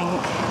mum, I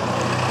think.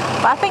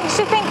 But I think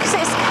she thinks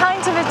it's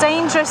kind of a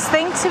dangerous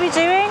thing to be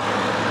doing.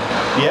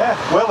 Yeah,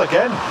 well,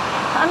 again.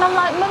 And I'm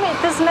like, "Mum,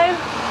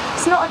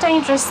 it's not a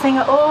dangerous thing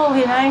at all,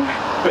 you know."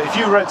 But if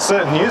you read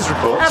certain news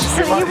reports,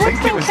 absolutely, you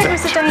would think it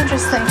was a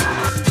dangerous thing.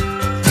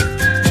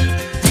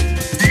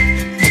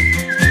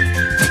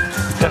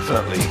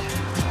 Definitely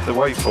the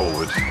way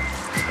forward.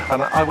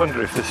 And I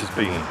wonder if this has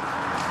been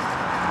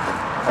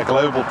a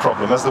global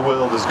problem. As the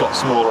world has got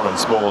smaller and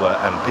smaller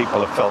and people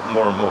have felt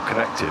more and more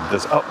connected,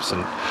 there's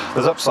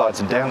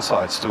upsides and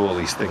downsides to all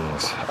these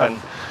things. And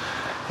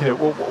you know,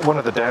 one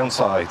of the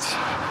downsides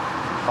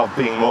of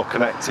being more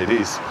connected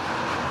is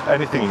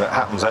anything that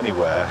happens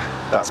anywhere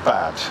that's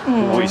bad,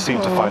 we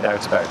seem to find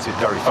out about it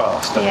very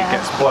fast, and it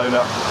gets blown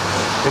up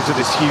into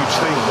this huge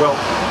thing. Well,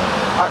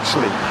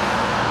 actually,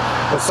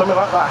 when something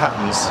like that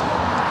happens,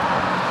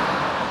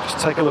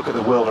 just take a look at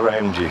the world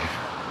around you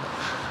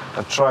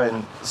and try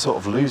and sort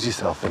of lose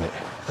yourself in it,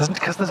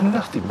 because there's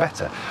nothing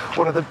better.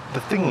 One of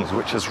the things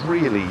which has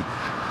really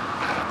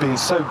been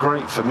so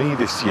great for me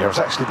this year has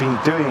actually been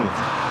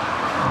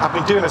I've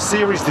been doing a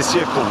series this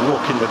year called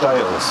Walk in the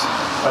Dales,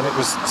 and it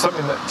was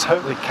something that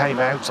totally came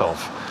out of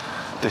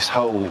this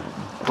whole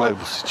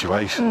global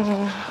situation,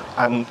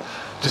 and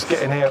just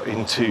getting out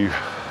into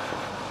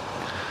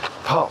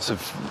parts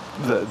of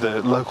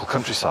the local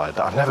countryside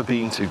that I've never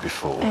been to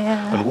before,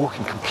 and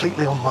walking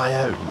completely on my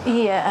own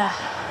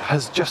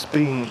has just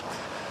been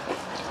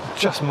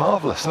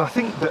marvellous. And I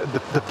think that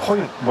the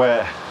point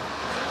where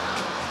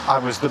I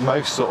was the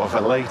most sort of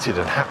elated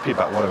and happy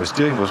about what I was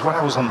doing was when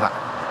I was on that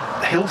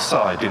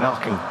hillside in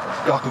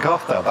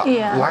Arkengarthdale, that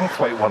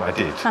Langthwaite one I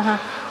did,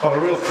 on a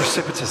real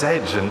precipitous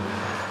edge, and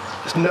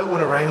there's no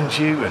one around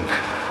you, and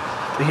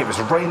it was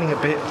raining a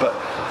bit, but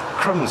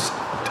crumbs,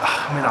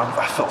 I mean,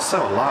 I felt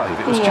so alive.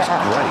 It was just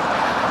great.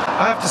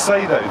 I have to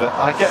say though that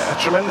I get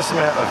a tremendous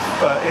amount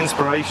of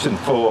inspiration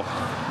for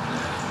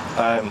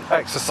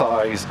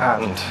exercise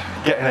and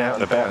getting out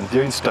and about and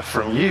doing stuff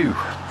from you.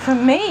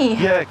 From me?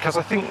 Yeah, because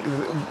I think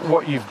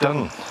what you've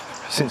done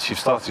since you've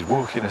started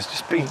walking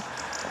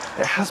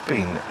has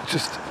been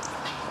just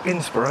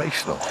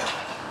inspirational.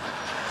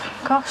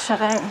 Gosh, I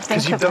don't think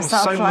because you've of done so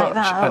myself like much,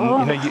 that. and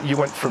you know, you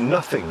went from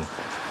nothing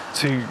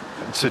to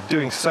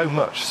doing so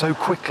much so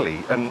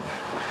quickly, and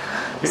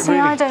see,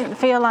 I don't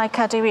feel like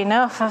I do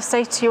enough. I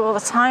say to you all the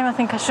time, I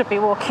think I should be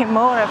walking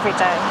more every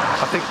day.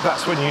 I think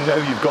that's when you know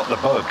you've got the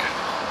bug.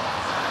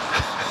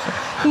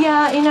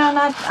 Yeah, you know, and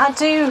I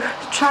do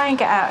try and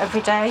get out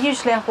every day. I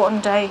usually have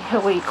one day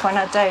a week when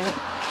I don't.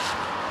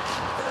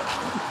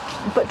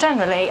 But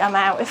generally I'm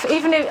out.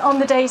 Even on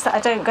the days that I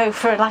don't go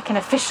for like an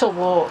official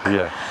walk,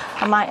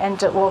 I might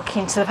end up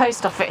walking to the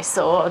post office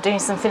or doing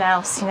something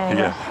else, you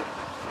know.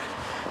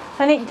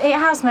 And it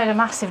has made a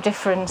massive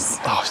difference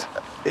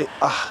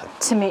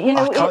to me. You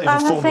know, I can't even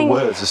form the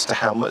words as to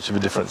how much of a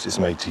difference it's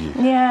made to you.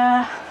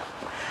 Yeah.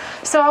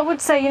 So I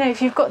would say, you know,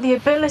 if you've got the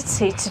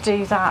ability to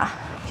do that,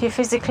 if you're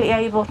physically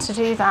able to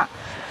do that,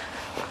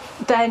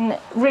 then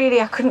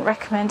really I couldn't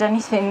recommend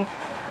anything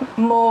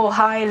more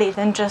highly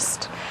than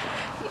just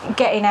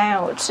getting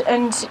out.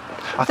 And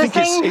I think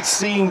it's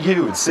seeing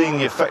you and seeing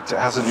the effect it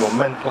has on your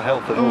mental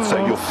health and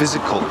also your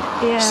physical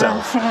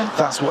self. Yeah.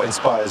 That's what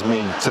inspires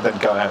me to then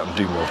go out and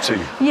do more too.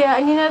 Yeah,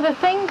 and you know, the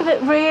thing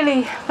that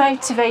really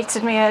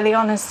motivated me early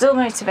on and still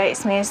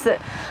motivates me is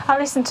that I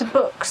listen to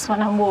books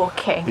when I'm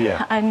walking.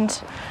 Yeah.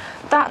 And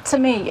that to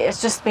me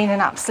has just been an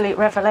absolute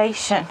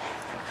revelation.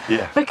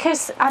 Yeah.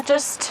 Because I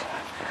just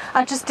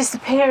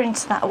disappear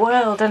into that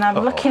world, and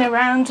I'm looking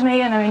around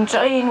me and I'm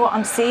enjoying what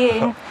I'm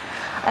seeing.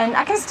 And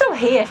I can still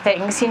hear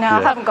things, you know,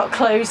 I haven't got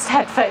closed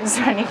headphones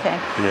or anything.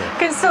 I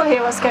can still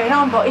hear what's going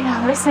on, but, you know,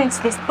 I'm listening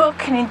to this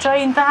book and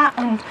enjoying that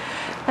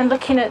and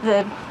looking at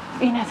the,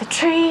 you know, the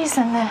trees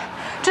and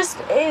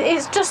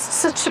it's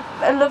just such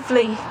a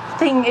lovely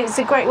thing. It's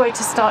a great way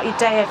to start your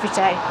day every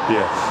day.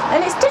 Yeah.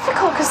 And it's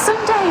difficult because some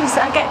days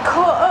I get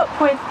caught up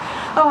with,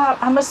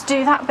 I must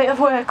do that bit of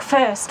work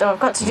first, or I've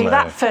got to do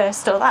that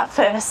first or that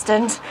first,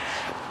 and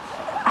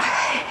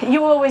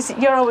you're always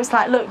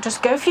like, look,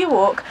 just go for your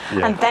walk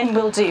and then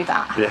we'll do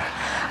that. Yeah.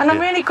 And I'm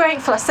really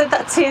grateful. I said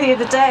that to you the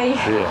other day.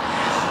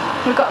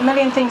 Yeah. We've got a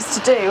million things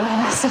to do,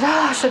 and I said,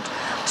 I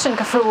shouldn't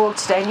go for a walk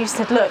today. And you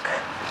said, look,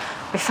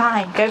 be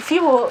fine, go for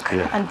your walk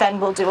and then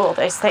we'll do all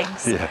those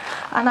things. Yeah.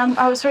 And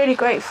I was really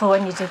grateful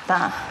when you did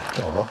that.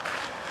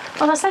 Aww.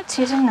 Well, I said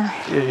to you, didn't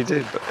I? Yeah, you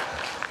did, but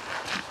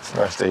it's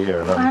nice to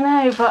hear. I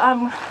know, but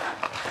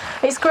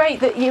it's great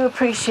that you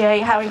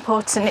appreciate how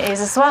important it is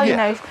as well. You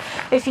know,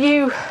 if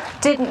you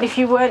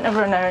weren't a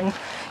runner and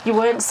you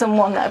weren't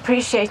someone that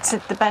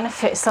appreciated the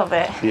benefits of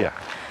it,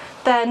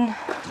 then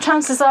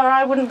chances are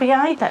I wouldn't be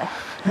either.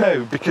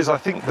 No, because I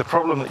think the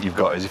problem that you've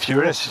got is if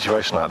you're in a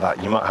situation like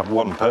that, you might have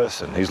one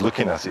person who's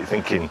looking at it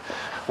thinking,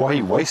 why are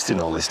you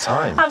wasting all this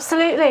time?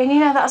 Absolutely, and you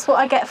know, that's what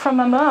I get from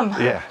my mum.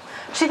 Yeah.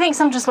 She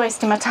thinks I'm just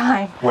wasting my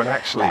time. When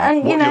actually,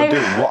 and, you're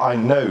doing, what I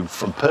know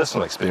from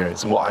personal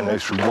experience and what I know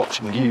through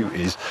watching you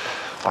is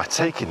by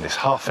taking this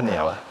half an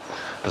hour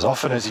as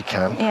often as you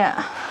can,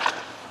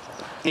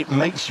 it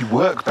makes you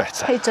work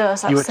better. It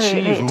does,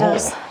 absolutely. You achieve more.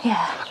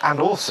 Yeah. And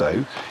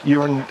also,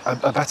 you're in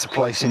a better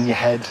place in your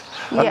head.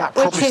 And that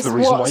probably is the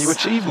reason why you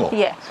achieve more.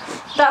 Yeah.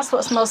 That's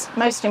what's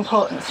most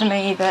important for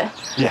me. That.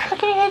 Yeah.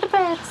 Can you hear the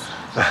birds?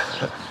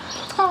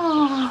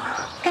 Oh,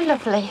 they're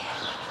lovely.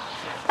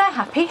 They're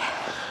happy.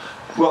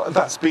 Well,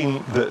 that's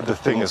been the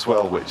thing as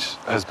well, which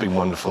has been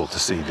wonderful to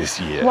see this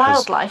year.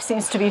 Wildlife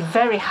seems to be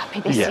very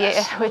happy this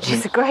year, which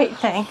is a great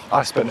thing.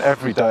 I spent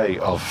every day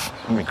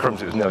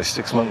crumbs, it was nearly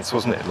 6 months,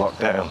 wasn't it,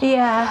 lockdown?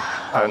 Yeah.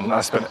 And I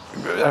spent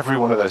every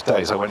one of those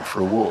days, I went for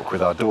a walk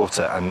with our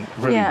daughter and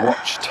really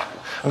watched.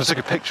 And I took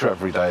a picture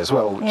every day as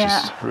well, which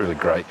is really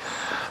great.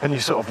 And you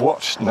sort of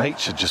watch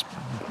nature just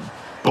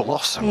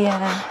blossom.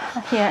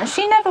 Yeah.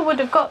 She never would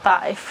have got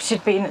that if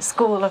she'd been at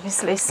school,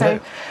 obviously.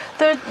 So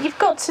you've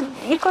got to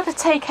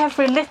take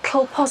every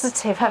little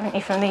positive, haven't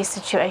you, from these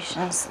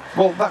situations?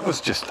 Well, that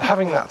was just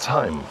having that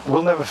time.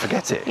 We'll never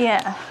forget it.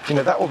 Yeah. You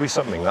know, that will be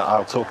something that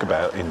I'll talk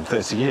about in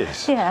 30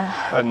 years. Yeah.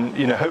 And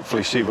you know,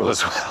 hopefully she will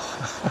as well.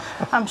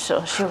 I'm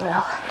sure she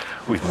will.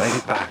 We've made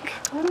it back.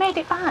 We made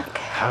it back.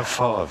 How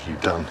far have you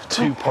done?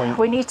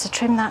 We need to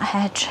trim that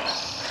hedge.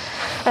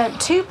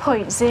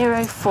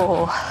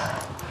 2.04.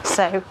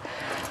 So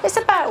it's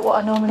about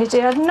what I normally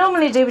do. I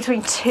normally do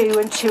between 2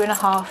 and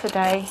 2.5 a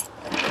day.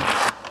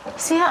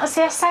 See, I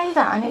say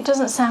that and it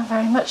doesn't sound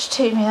very much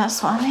to me,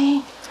 that's what I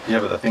mean. Yeah,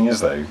 but the thing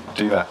is though,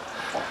 do that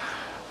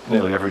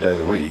nearly every day of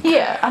the week.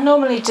 Yeah, I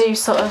normally do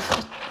sort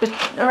of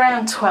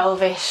around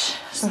 12-ish,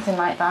 something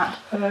like that.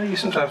 You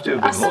sometimes do a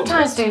bit more. I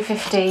sometimes do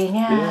 15,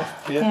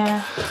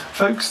 yeah.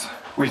 Folks,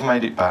 we've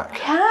made it back.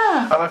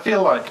 Yeah. And I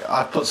feel like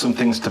I put some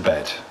things to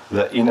bed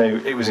that, you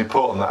know, it was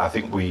important that I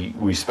think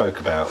we spoke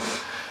about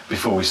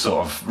before we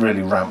sort of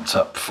really ramped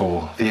up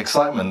for the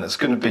excitement that's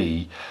going to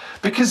be.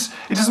 Because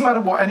it doesn't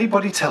matter what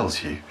anybody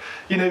tells you.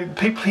 You know,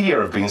 people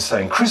here have been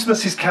saying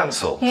Christmas is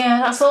cancelled. Yeah,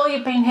 that's all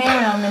you've been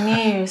hearing on the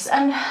news.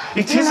 And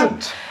it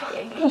isn't.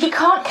 You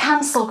can't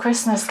cancel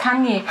Christmas,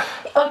 can you?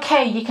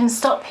 Okay, you can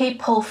stop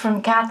people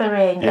from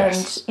gathering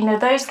and, you know,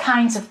 those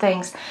kinds of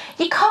things.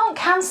 You can't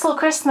cancel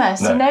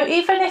Christmas, you know,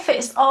 even if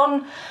it's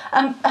on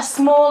a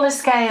smaller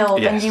scale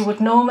than you would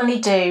normally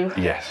do.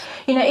 Yes.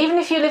 You know, even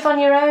if you live on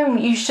your own,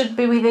 you should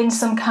be within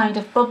some kind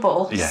of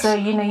bubble. Yes. So,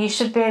 you know, you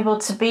should be able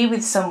to be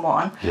with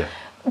someone. Yeah.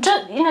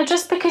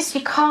 Just because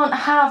you can't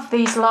have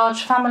these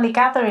large family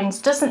gatherings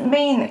doesn't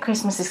mean that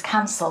Christmas is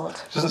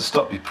cancelled. Doesn't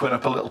stop you putting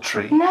up a little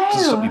tree. No.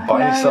 Doesn't stop you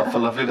buying yourself a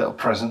lovely little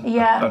present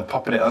and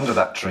popping it under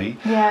that tree.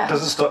 Yeah.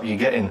 Doesn't stop you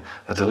getting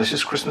a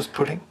delicious Christmas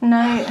pudding.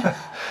 No.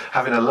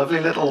 Having a lovely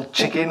little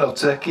chicken or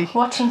turkey.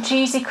 Watching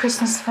cheesy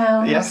Christmas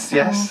films.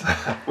 Yes.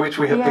 Which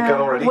we have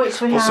begun already. Which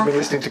we also have. been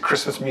listening to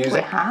Christmas music.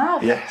 We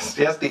have. Yes,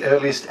 the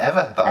earliest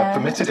ever that I've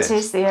permitted it. It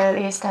is the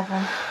earliest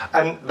ever.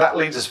 And that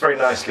leads us very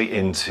nicely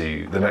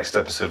into the next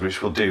episode,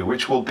 which we'll do,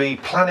 which will be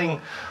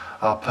planning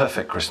our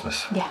perfect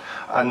Christmas. Yeah.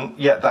 And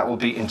that will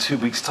be in 2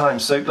 weeks' time.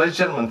 So, ladies and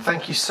gentlemen,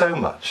 thank you so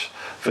much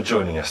for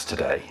joining us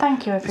today.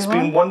 Thank you, It's everyone.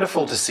 been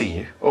wonderful to see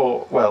you.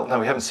 Or, well, no,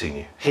 we haven't seen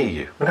you. Hear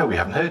you. Well, no, we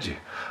haven't heard you.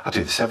 I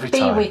do this every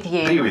time. with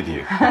you. Be with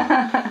you.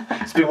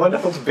 It's been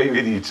wonderful to be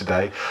with you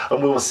today,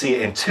 and we will see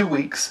you in 2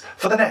 weeks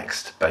for the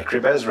next Bakery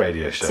Bears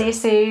radio show. See you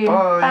soon.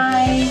 Bye.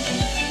 Bye.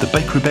 The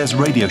Bakery Bears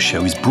radio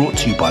show is brought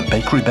to you by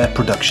Bakery Bear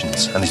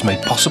Productions and is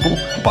made possible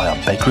by our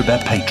Bakery Bear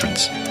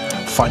patrons.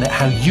 Find out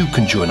how you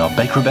can join our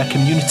Bakery Bear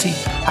community,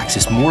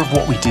 access more of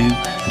what we do,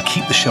 and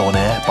keep the show on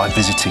air by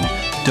visiting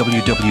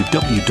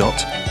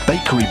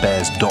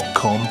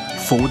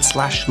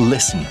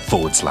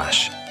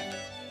www.bakerybears.com/listen/.